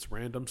 It's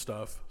random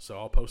stuff, so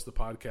I'll post the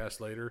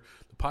podcast later.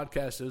 The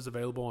podcast is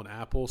available on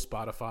Apple,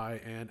 Spotify,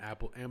 and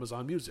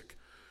Amazon Music.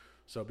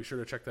 So be sure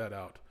to check that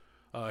out.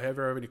 If you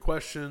ever have any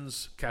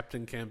questions,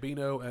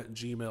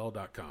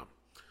 captaincambino@gmail.com.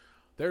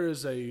 There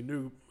is a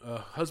new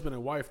husband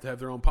and wife that have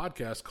their own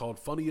podcast called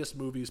Funniest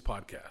Movies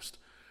Podcast.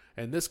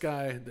 And this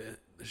guy,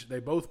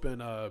 they've both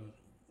been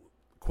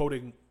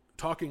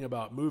talking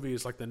about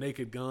movies like The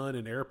Naked Gun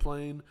and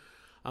Airplane.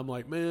 I'm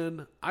like,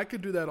 man, I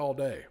could do that all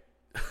day.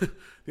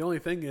 The only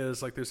thing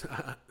is, like, there's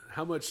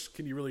how much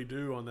can you really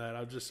do on that?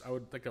 I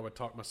would think I would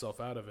talk myself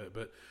out of it,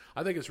 but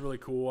I think it's really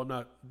cool.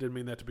 Didn't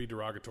mean that to be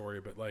derogatory,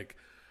 but like,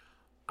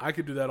 I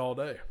could do that all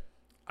day.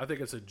 I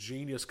think it's a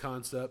genius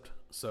concept.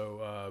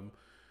 So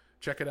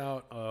check it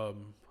out.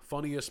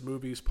 Funniest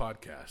Movies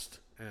Podcast.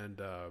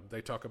 And they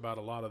talk about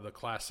a lot of the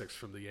classics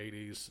from the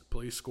 80s,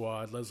 Police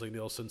Squad, Leslie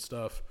Nielsen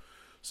stuff.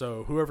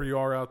 So whoever you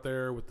are out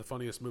there with the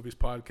Funniest Movies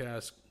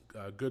Podcast,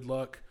 good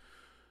luck.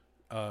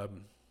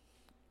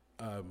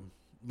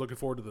 Looking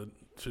forward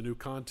to new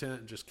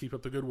content, and just keep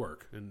up the good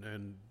work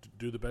and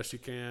do the best you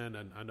can.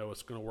 And I know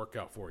it's going to work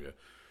out for you.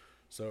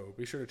 So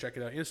be sure to check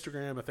it out.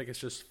 Instagram, I think it's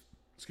just,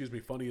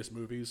 Funniest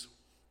Movies,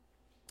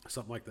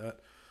 something like that.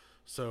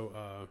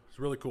 So it's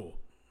really cool.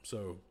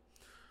 So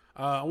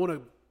I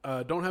want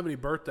to, don't have any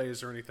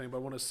birthdays or anything, but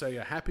I want to say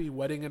a happy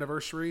wedding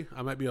anniversary.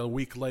 I might be a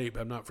week late,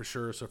 I'm not for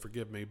sure, so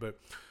forgive me. But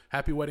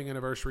happy wedding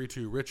anniversary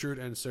to Richard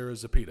and Sarah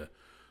Zapita.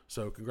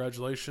 So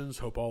congratulations.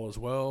 Hope all is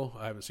well.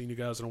 I haven't seen you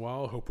guys in a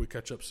while. Hope we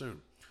catch up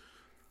soon.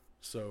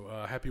 So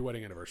happy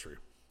wedding anniversary.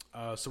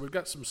 So we've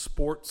got some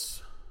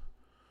sports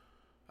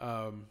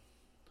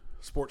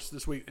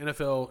this week.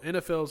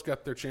 NFL's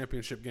got their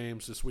championship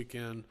games this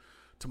weekend.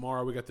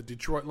 Tomorrow we got the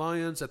Detroit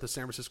Lions at the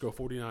San Francisco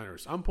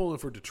 49ers. I'm pulling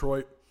for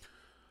Detroit.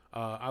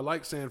 I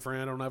like San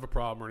Fran. I don't have a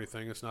problem or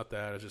anything. It's not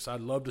that.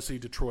 I'd love to see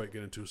Detroit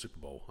get into a Super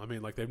Bowl. I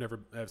mean, like,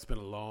 it's been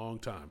a long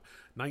time.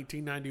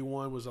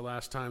 1991 was the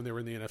last time they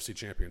were in the NFC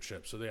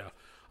Championship. So, yeah,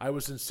 I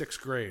was in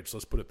 6th grade, so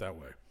let's put it that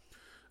way.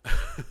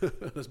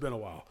 It's been a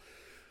while.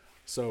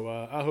 So,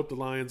 I hope the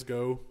Lions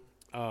go.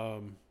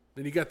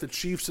 Then you got the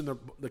Chiefs and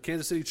the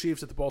Kansas City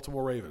Chiefs at the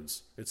Baltimore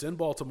Ravens. It's in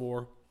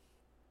Baltimore.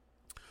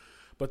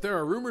 But there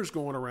are rumors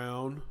going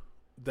around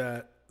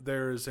that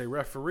there is a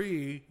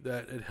referee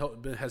that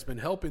has been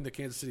helping the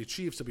Kansas City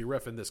Chiefs to be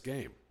reffing this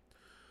game.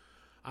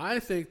 I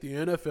think the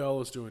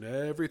NFL is doing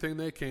everything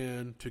they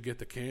can to get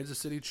the Kansas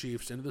City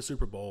Chiefs into the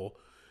Super Bowl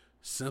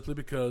simply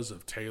because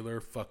of Taylor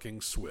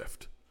fucking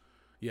Swift.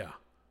 Yeah.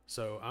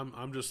 So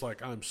I'm just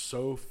like, I'm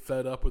so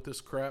fed up with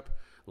this crap.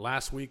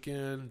 Last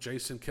weekend,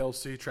 Jason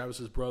Kelsey,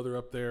 Travis's brother,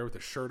 up there with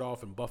his shirt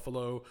off in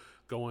Buffalo,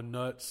 going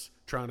nuts,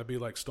 trying to be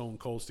like Stone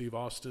Cold Steve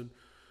Austin.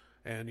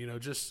 And,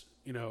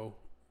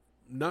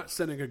 not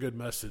sending a good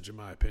message, in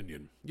my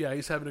opinion. Yeah,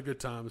 he's having a good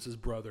time. It's his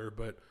brother,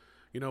 but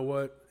you know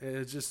what?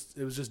 It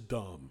was just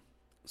dumb.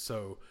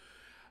 So,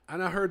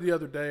 and I heard the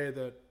other day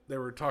that they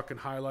were talking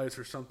highlights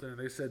or something, and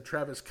they said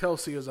Travis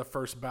Kelsey is a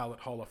first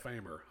ballot Hall of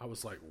Famer. I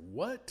was like,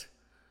 what?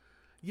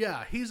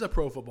 Yeah, he's a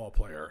pro football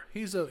player.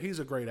 He's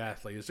a great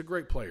athlete. He's a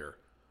great player.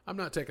 I'm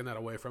not taking that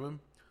away from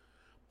him.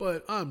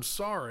 But I'm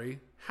sorry.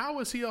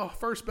 How is he a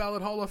first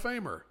ballot Hall of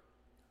Famer?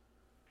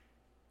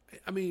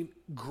 I mean,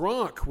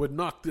 Gronk would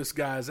knock this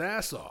guy's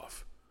ass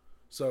off.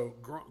 So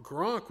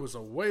Gronk was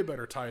a way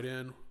better tight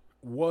end,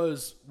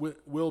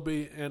 will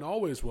be, and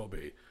always will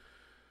be.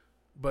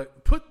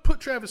 But put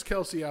Travis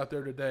Kelce out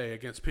there today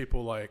against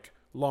people like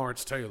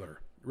Lawrence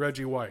Taylor,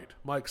 Reggie White,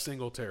 Mike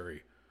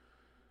Singletary,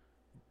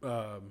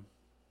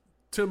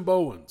 Tim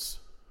Bowens,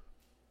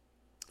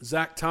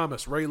 Zach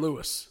Thomas, Ray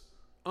Lewis.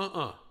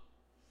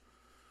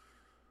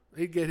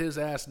 He'd get his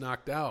ass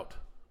knocked out.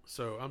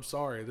 So I'm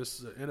sorry. This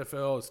is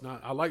NFL. It's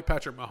not. I like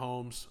Patrick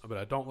Mahomes, but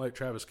I don't like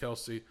Travis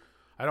Kelce.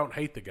 I don't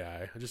hate the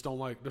guy. I just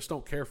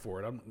don't care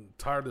for it. I'm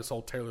tired of this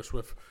whole Taylor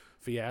Swift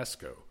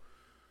fiasco.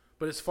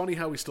 But it's funny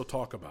how we still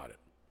talk about it.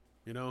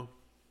 You know,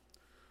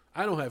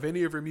 I don't have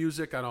any of her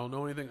music. I don't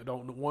know anything. I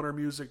don't want her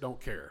music. Don't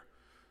care.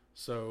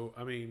 So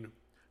I mean,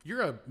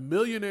 you're a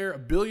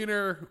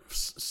billionaire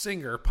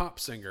singer, pop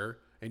singer,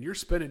 and you're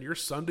spending your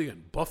Sunday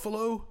in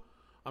Buffalo.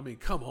 I mean,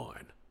 come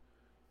on.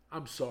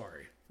 I'm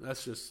sorry.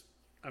 That's just.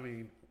 I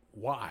mean,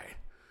 why?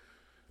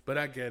 But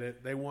I get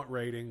it. They want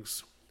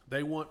ratings.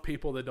 They want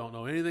people that don't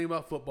know anything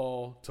about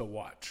football to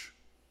watch.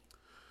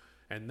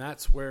 And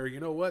that's where, you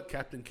know what?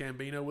 Captain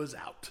Cambino was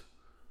out.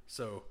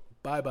 So,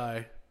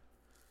 bye-bye.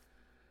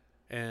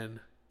 And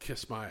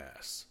kiss my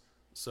ass.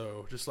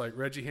 So, just like not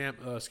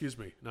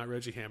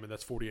Reggie Hammond.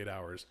 That's 48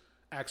 Hours.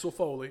 Axel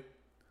Foley.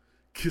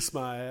 Kiss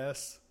my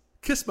ass.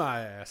 Kiss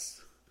my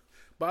ass.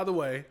 By the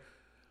way,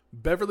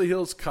 Beverly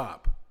Hills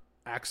Cop.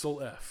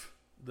 Axel F.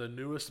 The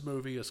newest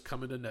movie is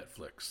coming to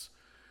Netflix.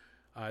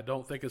 I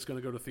don't think it's going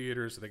to go to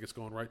theaters. I think it's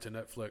going right to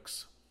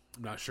Netflix.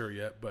 I'm not sure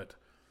yet, but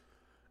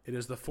it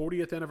is the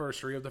 40th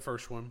anniversary of the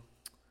first one.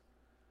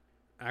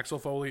 Axel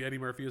Foley, Eddie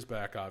Murphy is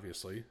back,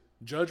 obviously.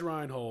 Judge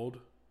Reinhold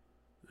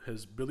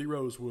has Billy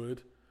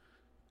Rosewood.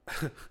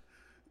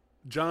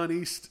 John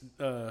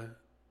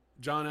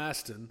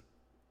Aston,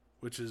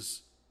 which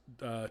is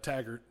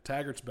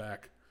Taggart's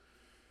back.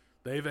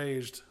 They've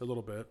aged a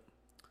little bit.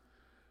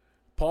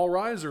 Paul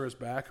Reiser is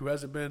back, who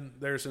hasn't been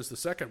there since the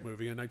second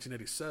movie in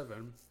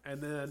 1987.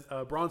 And then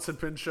Bronson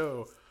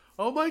Pinchot.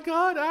 Oh my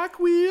God,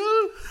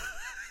 Aquil!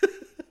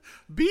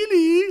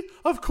 Billy!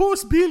 Of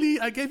course, Billy!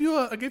 I gave you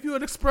an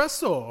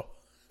espresso.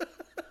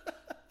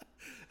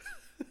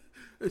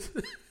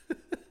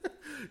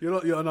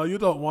 You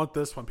don't want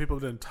this one. People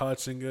have been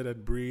touching it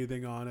and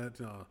breathing on it.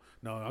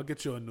 No, I'll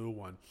get you a new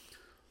one.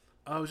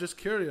 I was just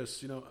curious,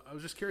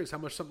 how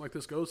much something like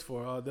this goes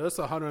for. There's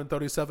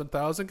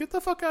 $137,000. Get the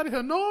fuck out of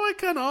here. No, I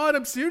cannot.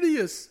 I'm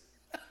serious.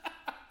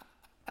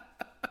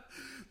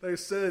 They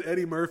said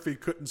Eddie Murphy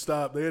couldn't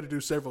stop. They had to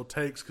do several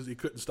takes because he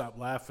couldn't stop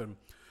laughing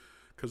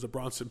because of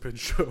Bronson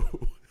Pinchot.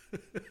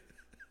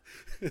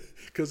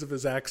 Because of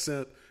his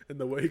accent and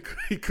the way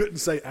he couldn't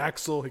say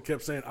Axel. He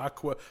kept saying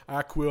Aquil,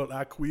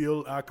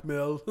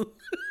 Akmel.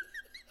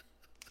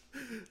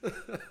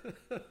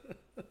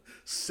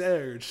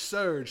 Serge.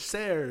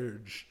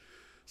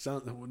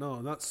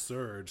 No, not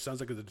Surge. Sounds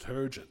like a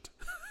detergent.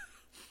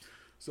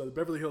 So the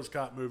Beverly Hills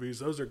Cop movies,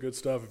 those are good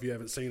stuff if you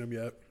haven't seen them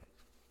yet.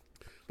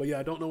 But yeah,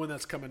 I don't know when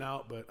that's coming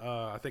out, but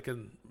I think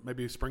in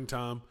maybe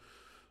springtime.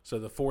 So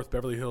the fourth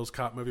Beverly Hills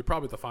Cop movie,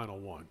 probably the final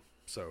one.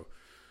 So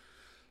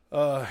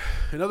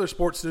in other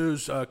sports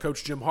news,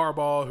 Coach Jim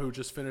Harbaugh, who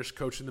just finished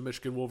coaching the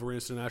Michigan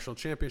Wolverines to the national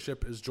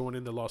championship, is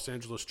joining the Los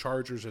Angeles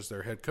Chargers as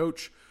their head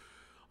coach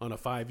on a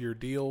 5-year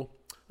deal.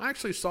 I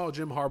actually saw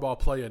Jim Harbaugh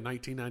play in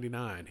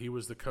 1999. He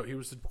was the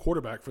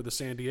quarterback for the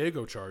San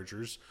Diego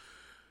Chargers,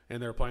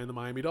 and they were playing the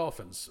Miami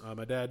Dolphins.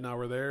 My dad and I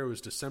were there. It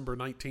was December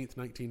 19th,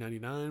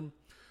 1999,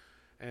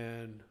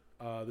 and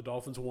the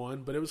Dolphins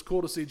won. But it was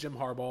cool to see Jim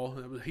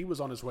Harbaugh. He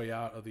was on his way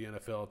out of the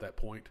NFL at that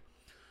point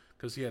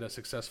because he had a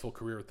successful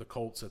career with the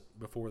Colts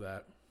before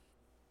that.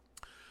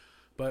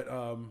 But,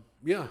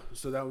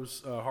 so that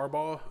was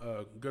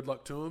Harbaugh. Good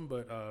luck to him,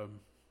 but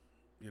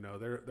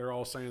they're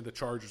all saying the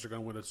Chargers are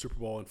going to win a Super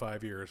Bowl in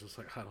 5 years. It's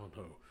like, I don't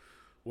know.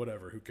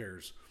 Whatever. Who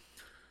cares?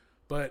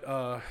 But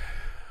I'm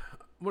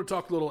going to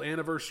talk a little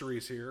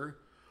anniversaries here.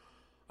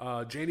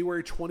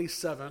 January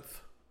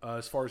 27th,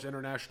 as far as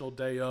International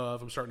Day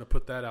of, I'm starting to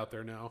put that out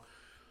there now.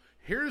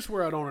 Here's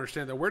where I don't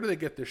understand that. Where do they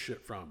get this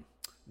shit from?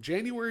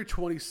 January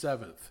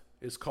 27th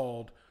is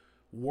called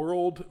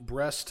World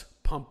Breast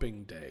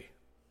Pumping Day.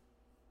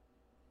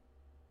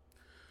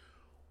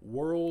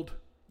 World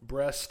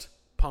Breast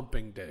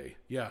Pumping Day.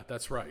 Yeah,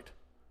 that's right.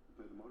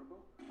 Play the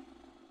motorboat?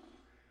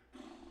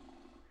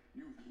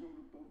 You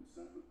motorboat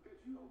son of a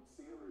bitch, you old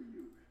sailor,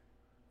 you.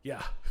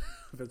 Yeah,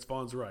 Vince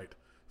Vaughn's right.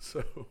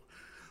 So,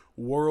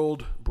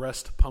 World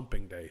Breast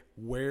Pumping Day.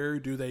 Where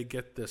do they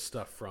get this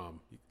stuff from?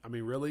 I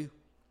mean, really?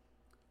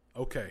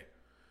 Okay.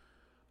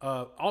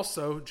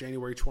 Also,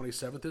 January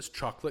 27th is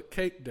Chocolate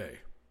Cake Day.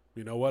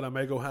 You know what? I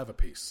may go have a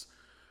piece.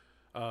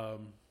 Have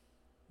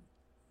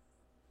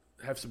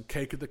some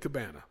cake at the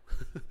Cabana.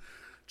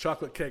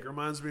 Chocolate cake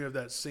reminds me of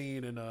that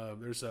scene, and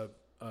there's a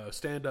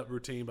stand-up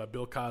routine by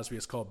Bill Cosby.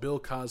 It's called Bill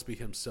Cosby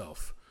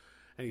Himself,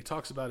 and he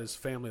talks about his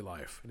family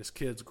life and his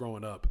kids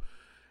growing up.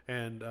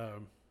 And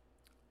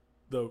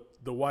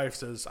the wife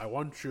says, "I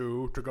want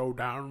you to go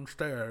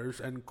downstairs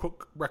and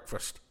cook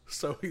breakfast."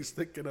 So he's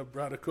thinking of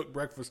how to cook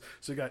breakfast.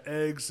 So he got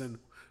eggs and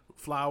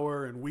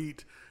flour and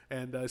wheat.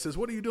 And he says,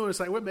 "What are you doing?" It's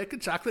like, "We're making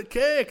chocolate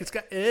cake. It's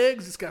got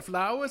eggs, it's got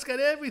flour, it's got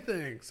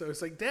everything." So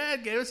it's like,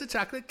 "Dad gave us a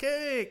chocolate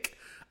cake.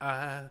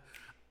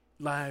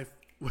 Life."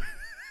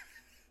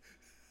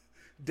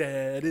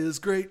 Dad is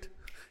great.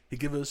 He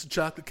gave us a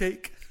chocolate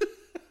cake.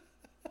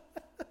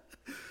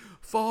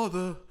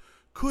 Father,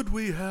 could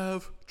we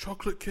have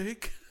chocolate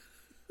cake?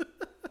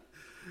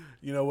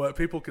 You know what?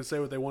 People can say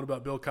what they want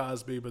about Bill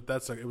Cosby, but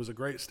it was a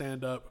great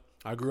stand-up.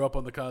 I grew up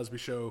on the Cosby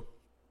Show.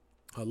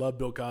 I love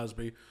Bill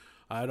Cosby.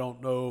 I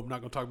don't know. I'm not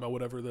going to talk about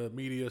whatever the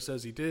media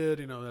says he did.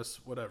 You know,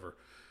 that's whatever.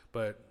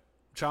 But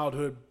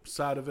childhood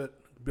side of it,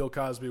 Bill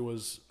Cosby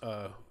was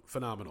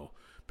phenomenal.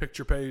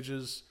 Picture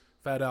pages,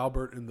 Fat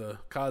Albert and the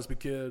Cosby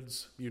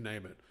Kids, you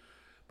name it.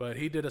 But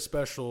he did a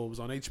special. It was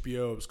on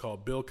HBO. It was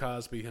called Bill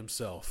Cosby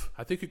Himself.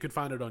 I think you can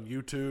find it on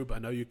YouTube. I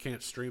know you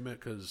can't stream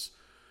it because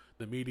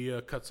the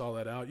media cuts all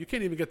that out. You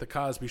can't even get the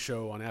Cosby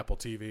Show on Apple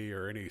TV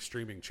or any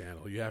streaming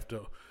channel. You have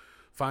to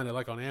find it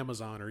like on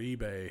Amazon or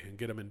eBay and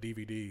get them in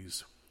DVDs.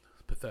 It's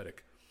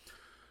pathetic.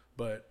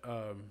 But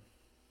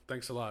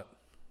thanks a lot,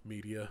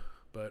 media.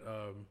 But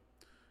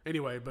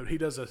anyway, but he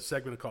does a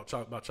segment called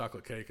about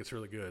chocolate cake. It's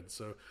really good.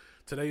 So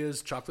today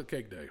is Chocolate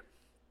Cake Day.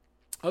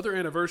 Other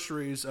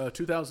anniversaries,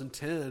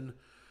 2010,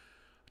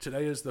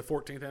 today is the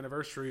 14th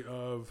anniversary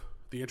of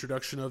the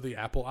introduction of the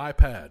Apple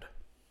iPad.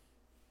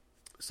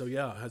 So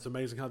yeah, it's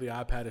amazing how the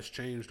iPad has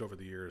changed over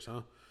the years,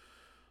 huh?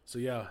 So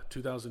yeah,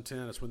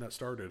 2010, that's when that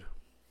started.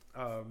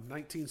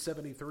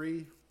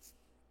 1973,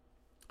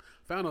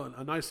 found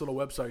a nice little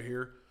website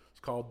here. It's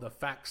called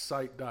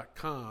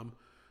thefactsite.com.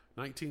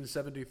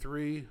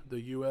 1973,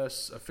 the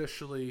U.S.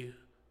 officially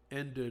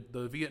ended,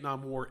 the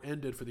Vietnam War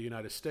ended for the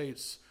United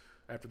States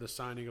after the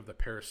signing of the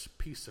Paris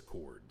Peace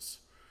Accords.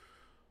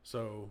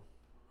 So,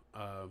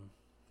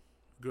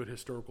 good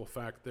historical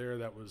fact there.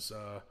 That was,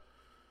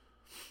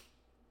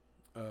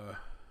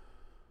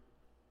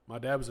 my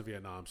dad was in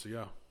Vietnam, so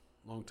yeah,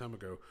 long time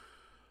ago.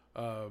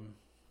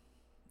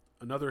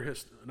 Another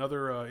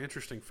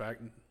interesting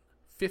fact, in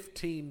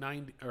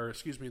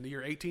the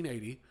year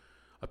 1880,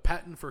 a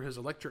patent for his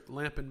electric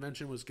lamp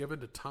invention was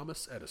given to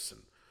Thomas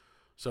Edison.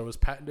 So it was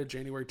patented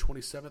January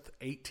 27th,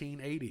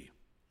 1880.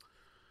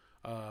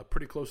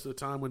 Pretty close to the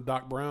time when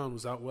Doc Brown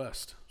was out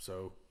west.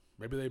 So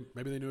maybe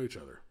they knew each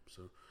other.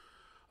 So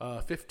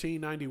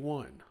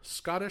 1591,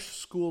 Scottish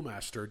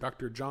schoolmaster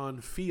Dr.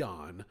 John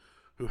Fion,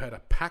 who had a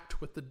pact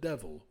with the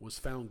devil, was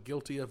found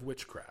guilty of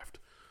witchcraft.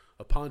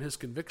 Upon his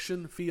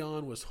conviction,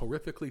 Fion was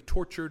horrifically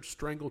tortured,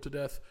 strangled to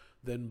death,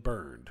 then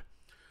burned.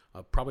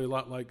 Probably a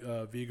lot like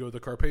Vigo the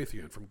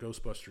Carpathian from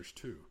Ghostbusters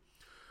 2.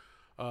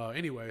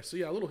 Anyway, so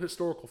yeah, a little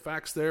historical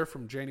facts there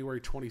from January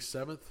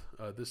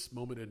 27th, this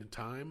moment in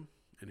time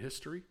in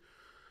history.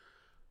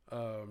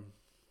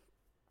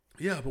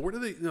 Yeah, but where do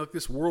they,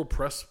 this World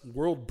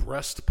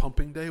Breast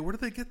Pumping Day, where do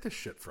they get this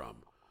shit from?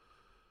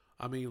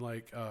 I mean,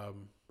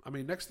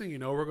 next thing you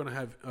know, we're going to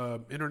have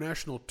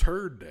International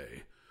Turd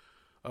Day,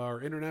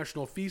 or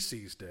International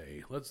Feces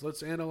Day.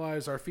 Let's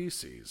analyze our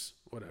feces.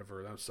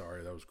 Whatever. I'm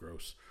sorry, that was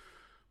gross.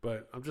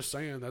 But I'm just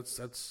saying that's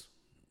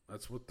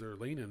what they're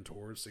leaning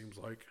towards, seems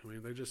like. I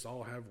mean, they just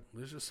all have,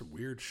 there's just some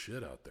weird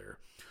shit out there.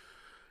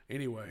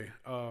 Anyway,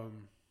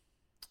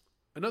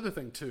 another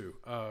thing too,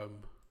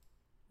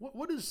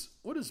 what is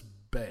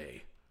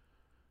bae?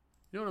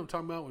 You know what I'm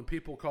talking about? When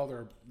people call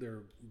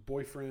their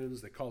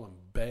boyfriends, they call them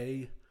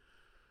bae.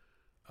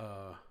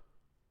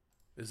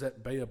 Is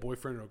that bae a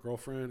boyfriend or a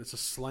girlfriend? It's a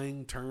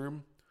slang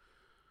term.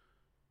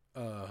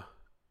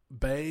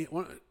 Bae.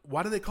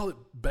 Why do they call it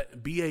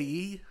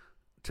BAE?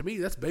 To me,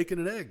 that's bacon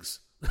and eggs.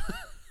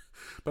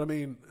 But I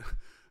mean,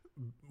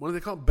 what do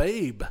they call it?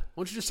 Babe. Why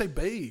don't you just say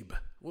babe?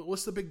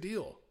 What's the big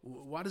deal?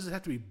 Why does it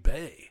have to be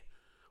bae?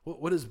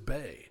 What is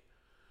bae?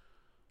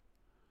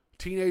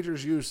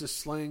 Teenagers use this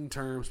slang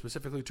term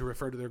specifically to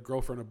refer to their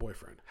girlfriend or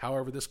boyfriend.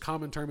 However, this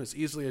common term is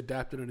easily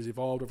adapted and has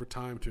evolved over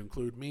time to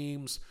include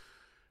memes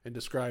and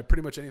describe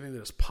pretty much anything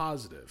that is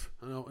positive.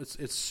 I know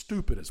it's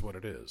stupid is what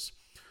it is.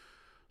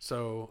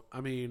 So,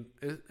 I mean,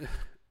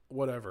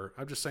 whatever.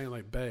 I'm just saying,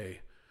 like, bae.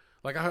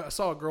 Like, I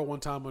saw a girl one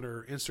time on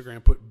her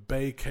Instagram put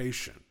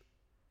vacation.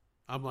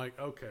 I'm like,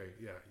 okay,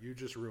 yeah, you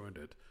just ruined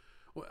it.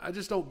 Well, I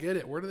just don't get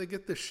it. Where do they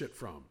get this shit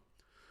from?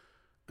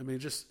 I mean,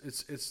 just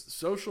it's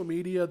social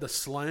media, the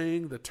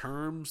slang, the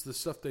terms, the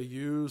stuff they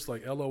use,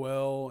 like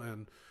LOL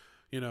and,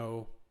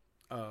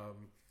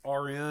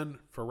 RN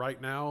for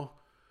right now.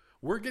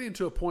 We're getting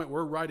to a point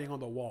we're writing on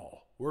the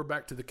wall. We're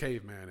back to the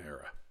caveman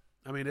era.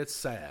 I mean, it's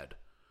sad.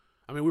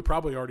 I mean, we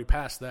probably already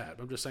passed that.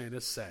 But I'm just saying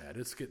it's sad.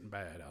 It's getting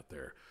bad out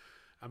there.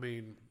 I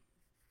mean,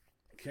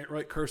 can't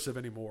write cursive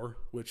anymore,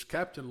 which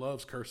Captain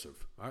loves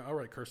cursive. I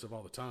write cursive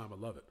all the time. I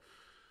love it.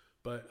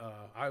 But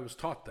I was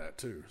taught that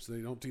too, so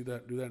they don't do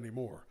that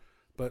anymore.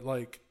 But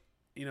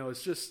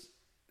it's just,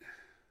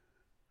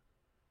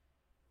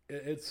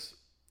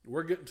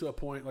 we're getting to a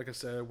point, like I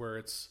said,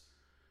 where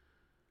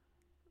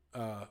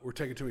we're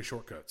taking too many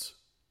shortcuts.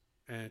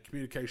 and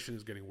communication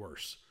is getting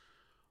worse.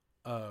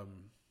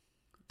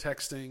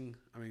 Texting,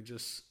 I mean,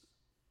 just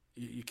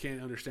you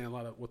can't understand a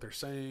lot of what they're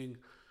saying.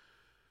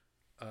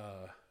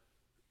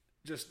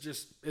 Just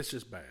it's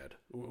just bad.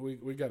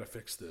 We got to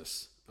fix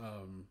this.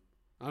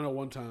 I know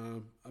one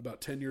time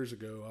about 10 years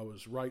ago, I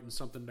was writing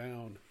something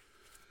down,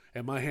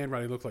 and my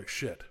handwriting looked like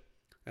shit.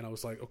 And I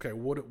was like, okay,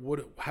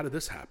 how did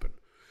this happen?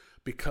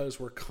 Because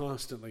we're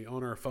constantly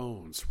on our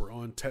phones, we're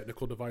on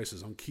technical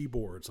devices, on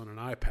keyboards, on an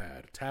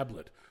iPad,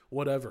 tablet,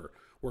 whatever.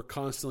 We're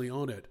constantly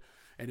on it,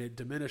 and it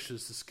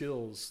diminishes the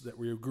skills that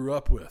we grew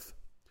up with.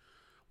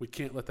 We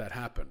can't let that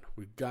happen.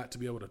 We've got to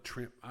be able to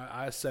trim.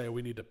 I say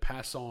we need to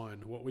pass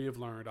on what we have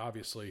learned,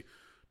 obviously,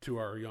 to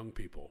our young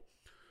people.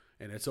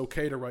 And it's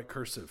okay to write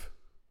cursive.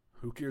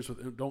 Who cares? I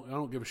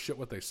don't give a shit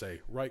what they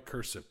say. Write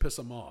cursive. Piss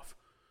them off.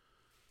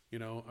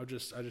 I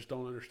just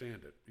don't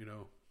understand it.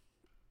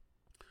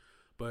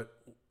 But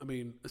I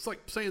mean, it's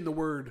like saying the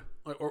word,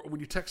 or when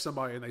you text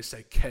somebody and they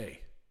say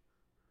K.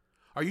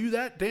 Are you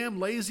that damn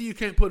lazy you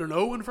can't put an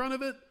O in front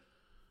of it?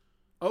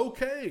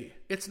 Okay.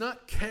 It's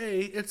not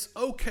K, it's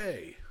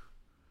okay.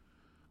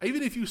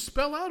 Even if you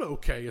spell out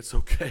okay, it's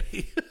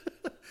okay.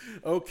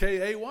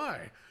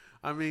 O-K-A-Y.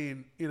 I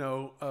mean,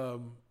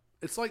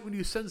 it's like when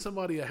you send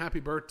somebody a happy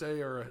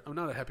birthday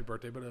not a happy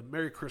birthday, but a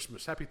Merry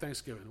Christmas, Happy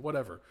Thanksgiving,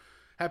 whatever,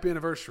 Happy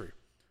Anniversary.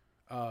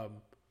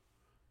 And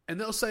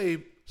they'll say,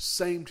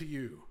 same to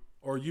you,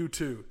 or you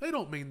too. They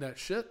don't mean that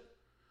shit.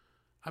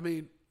 I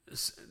mean,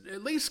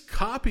 at least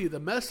copy the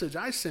message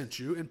I sent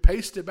you and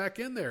paste it back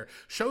in there.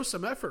 Show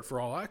some effort for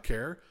all I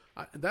care.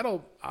 I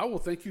will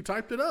think you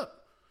typed it up.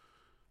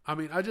 I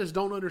mean, I just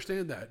don't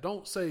understand that.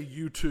 Don't say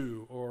you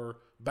too or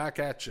back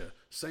at you,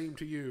 same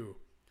to you,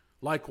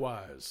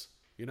 likewise,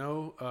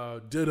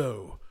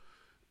 ditto.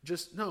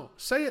 Just no,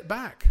 say it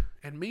back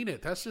and mean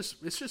it. It's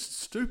just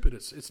stupid.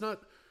 It's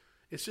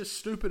just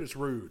stupid. It's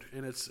rude,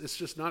 and it's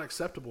just not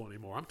acceptable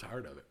anymore. I'm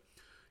tired of it.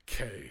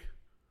 K,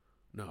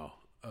 no,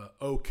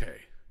 okay.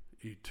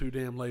 You're too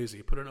damn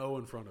lazy. Put an O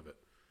in front of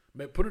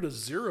it. Put it a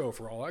 0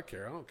 for all I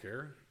care. I don't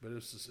care, but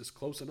it's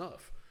close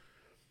enough.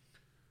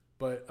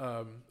 But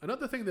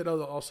another thing that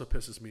also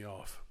pisses me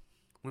off,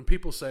 when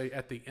people say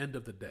at the end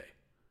of the day.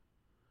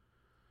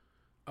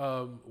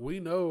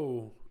 We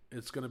know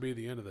it's going to be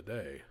the end of the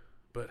day,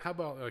 but how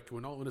about like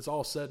when it's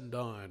all said and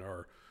done,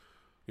 or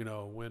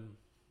when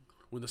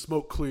the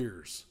smoke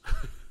clears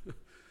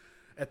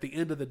at the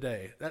end of the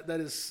day? That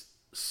is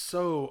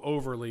so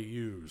overly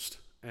used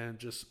and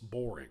just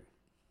boring.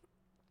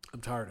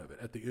 I'm tired of it.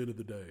 At the end of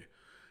the day.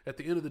 At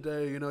the end of the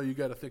day, you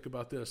got to think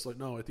about this. Like,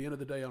 no, at the end of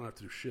the day, I don't have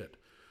to do shit.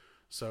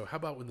 So how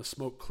about when the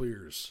smoke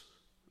clears?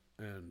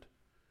 And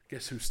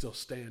guess who's still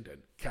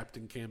standing?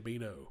 Captain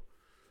Gambino.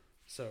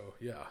 So,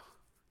 yeah.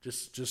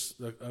 Just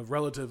a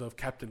relative of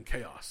Captain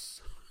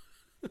Chaos.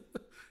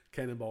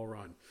 Cannonball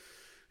Run.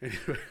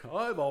 Anyway,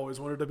 I've always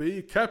wanted to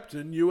be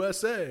Captain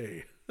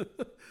USA.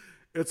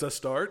 It's a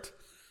start.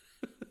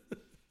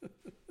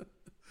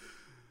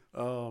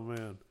 Oh,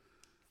 man.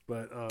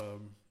 But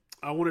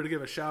I wanted to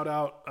give a shout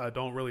out. I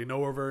don't really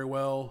know her very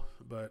well,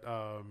 but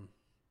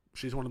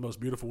she's one of the most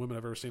beautiful women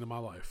I've ever seen in my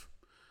life.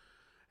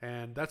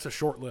 And that's a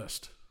short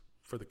list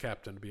for the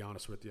captain, to be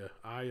honest with you.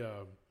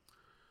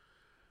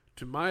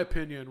 To my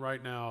opinion,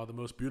 right now, the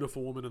most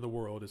beautiful woman in the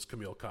world is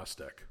Camille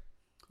Kostek.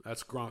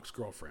 That's Gronk's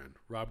girlfriend,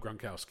 Rob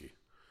Gronkowski.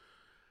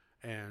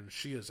 And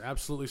she is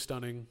absolutely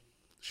stunning.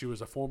 She was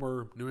a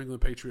former New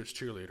England Patriots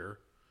cheerleader.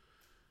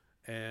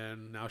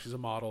 And now she's a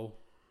model,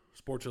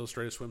 Sports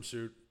Illustrated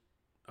swimsuit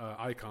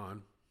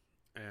icon.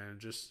 And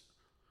just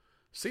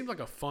seemed like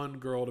a fun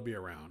girl to be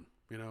around,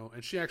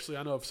 And she actually,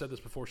 I know I've said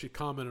this before, she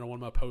commented on one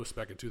of my posts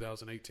back in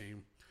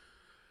 2018.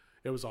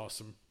 It was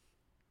awesome.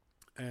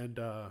 And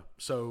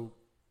so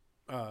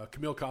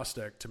Camille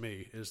Kostek, to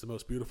me, is the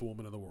most beautiful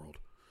woman in the world.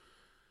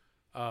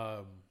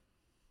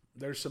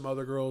 There's some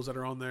other girls that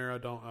are on there.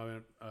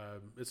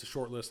 It's a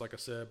short list, like I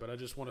said, but I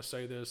just want to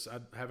say this. I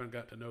haven't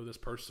got to know this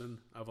person.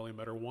 I've only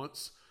met her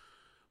once.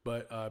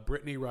 But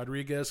Brittany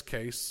Rodriguez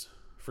Case,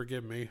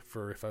 forgive me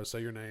for if I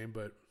say your name,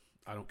 but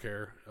I don't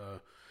care.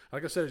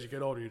 Like I said, as you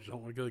get older, you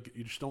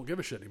just don't give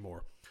a shit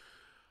anymore.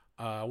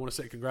 I want to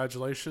say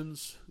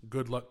congratulations.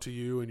 Good luck to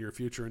you in your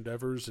future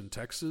endeavors in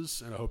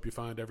Texas, and I hope you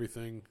find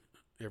everything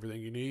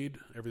you need,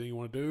 everything you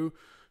want to do.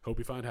 Hope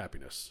you find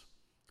happiness.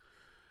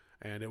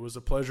 And it was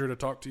a pleasure to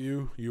talk to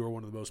you. You are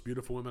one of the most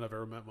beautiful women I've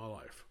ever met in my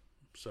life.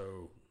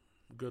 So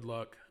good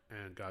luck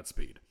and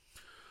Godspeed.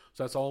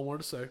 So that's all I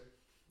wanted to say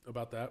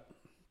about that.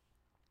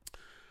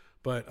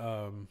 But,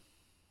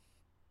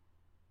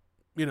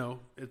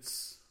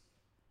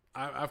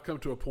 I've come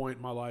to a point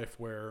in my life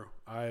where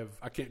I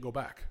can't go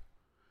back.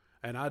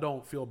 And I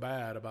don't feel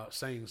bad about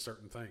saying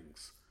certain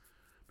things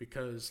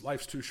because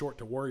life's too short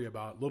to worry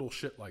about little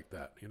shit like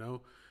that.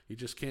 You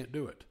just can't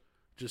do it.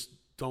 Just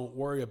don't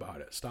worry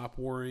about it. Stop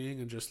worrying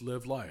and just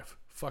live life.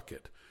 Fuck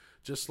it.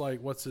 Just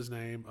like, what's his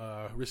name?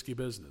 Risky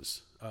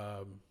Business.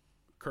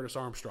 Curtis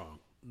Armstrong,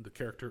 the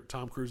character,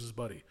 Tom Cruise's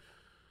buddy.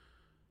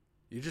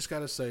 You just got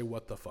to say,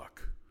 what the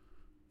fuck?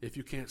 If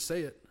you can't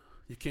say it,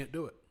 you can't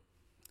do it.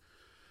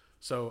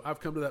 So I've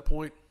come to that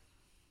point.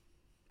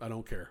 I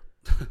don't care.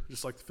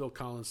 Just like the Phil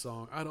Collins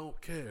song, I don't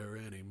care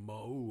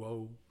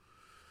anymore.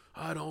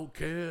 I don't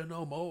care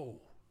no more.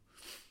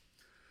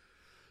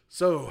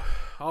 So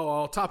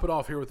I'll top it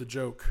off here with a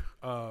joke.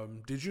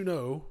 Did you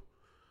know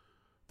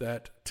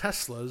that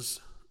Teslas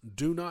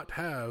do not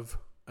have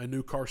a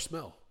new car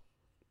smell?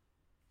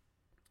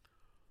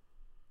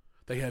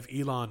 They have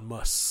Elon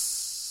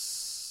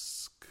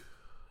Musk.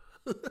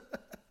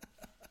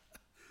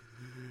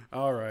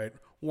 All right.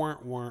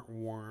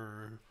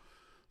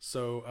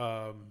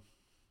 So,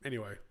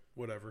 anyway,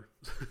 whatever.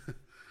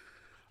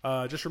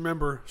 Just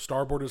remember,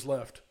 starboard is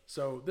left.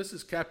 So this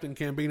is Captain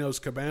Cambino's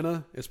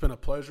Cabana. It's been a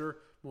pleasure.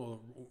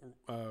 We'll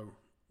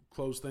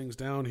close things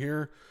down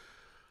here.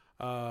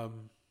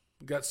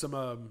 Got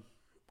some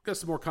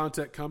more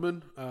content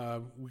coming.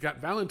 We got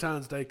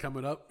Valentine's Day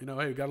coming up.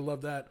 Hey, you got to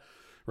love that,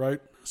 right?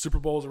 Super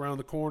Bowl's around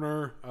the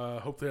corner.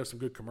 Hope they have some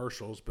good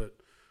commercials, but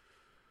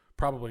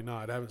probably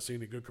not. I haven't seen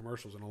any good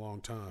commercials in a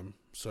long time.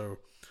 So,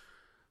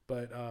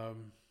 but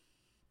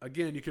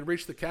again, you can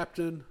reach the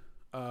captain.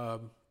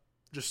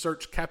 Just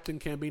search Captain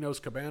Cambino's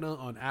Cabana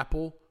on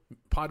Apple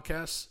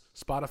Podcasts,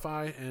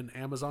 Spotify, and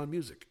Amazon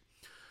Music.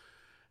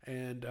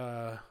 And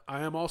I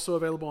am also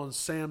available on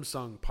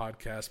Samsung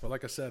Podcasts, but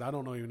like I said, I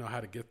don't even know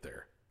how to get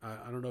there.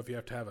 I don't know if you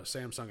have to have a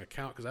Samsung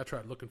account, because I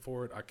tried looking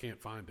for it. I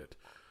can't find it.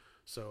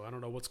 So I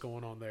don't know what's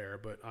going on there,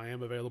 but I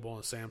am available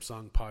on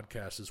Samsung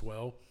Podcasts as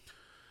well.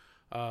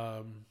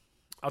 I'm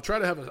gonna try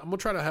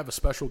to have a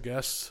special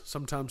guest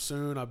sometime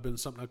soon. I've been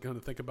something I'm going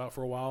to think about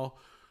for a while.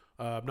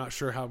 I'm not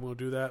sure how I'm going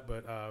to do that,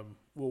 but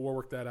we'll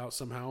work that out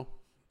somehow.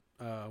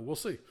 We'll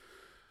see.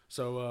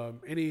 So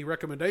any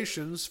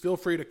recommendations, feel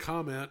free to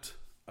comment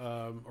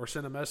or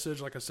send a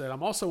message. Like I said,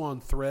 I'm also on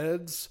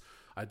Threads.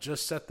 I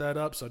just set that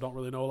up, so I don't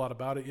really know a lot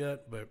about it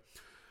yet. But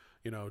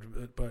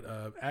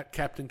at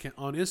Captain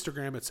on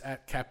Instagram, it's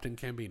at Captain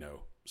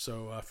Cambino.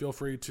 So feel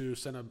free to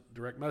send a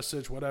direct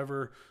message,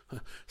 whatever,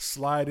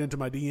 slide into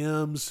my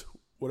DMs,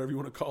 whatever you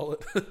want to call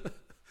it,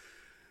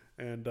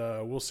 and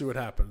we'll see what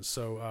happens.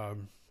 So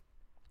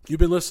you've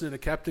been listening to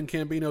Captain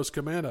Cambino's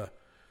Cabana,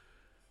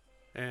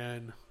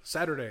 and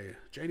Saturday,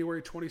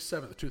 January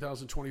 27th,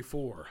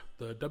 2024,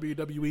 the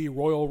WWE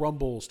Royal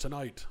Rumbles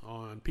tonight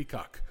on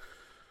Peacock.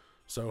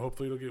 So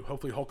hopefully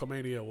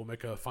Hulkamania will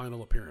make a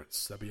final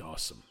appearance. That'd be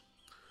awesome.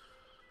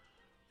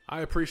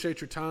 I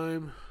appreciate your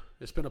time.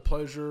 It's been a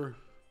pleasure.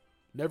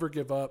 Never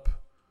give up.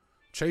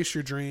 Chase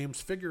your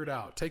dreams. Figure it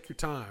out. Take your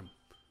time.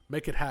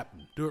 Make it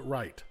happen. Do it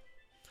right.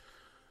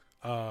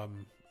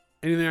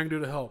 Anything I can do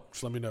to help,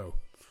 just let me know.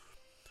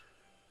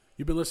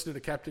 You've been listening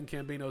to Captain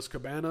Cambino's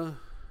Cabana.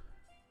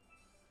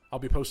 I'll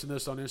be posting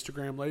this on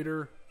Instagram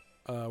later,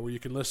 where you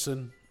can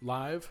listen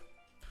live.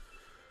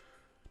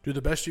 Do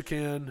the best you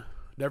can.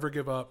 Never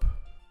give up.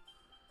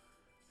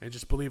 And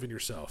just believe in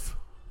yourself.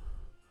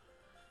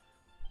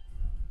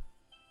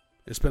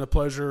 It's been a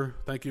pleasure.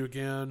 Thank you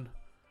again.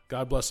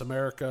 God bless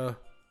America.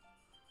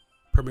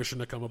 Permission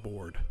to come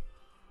aboard.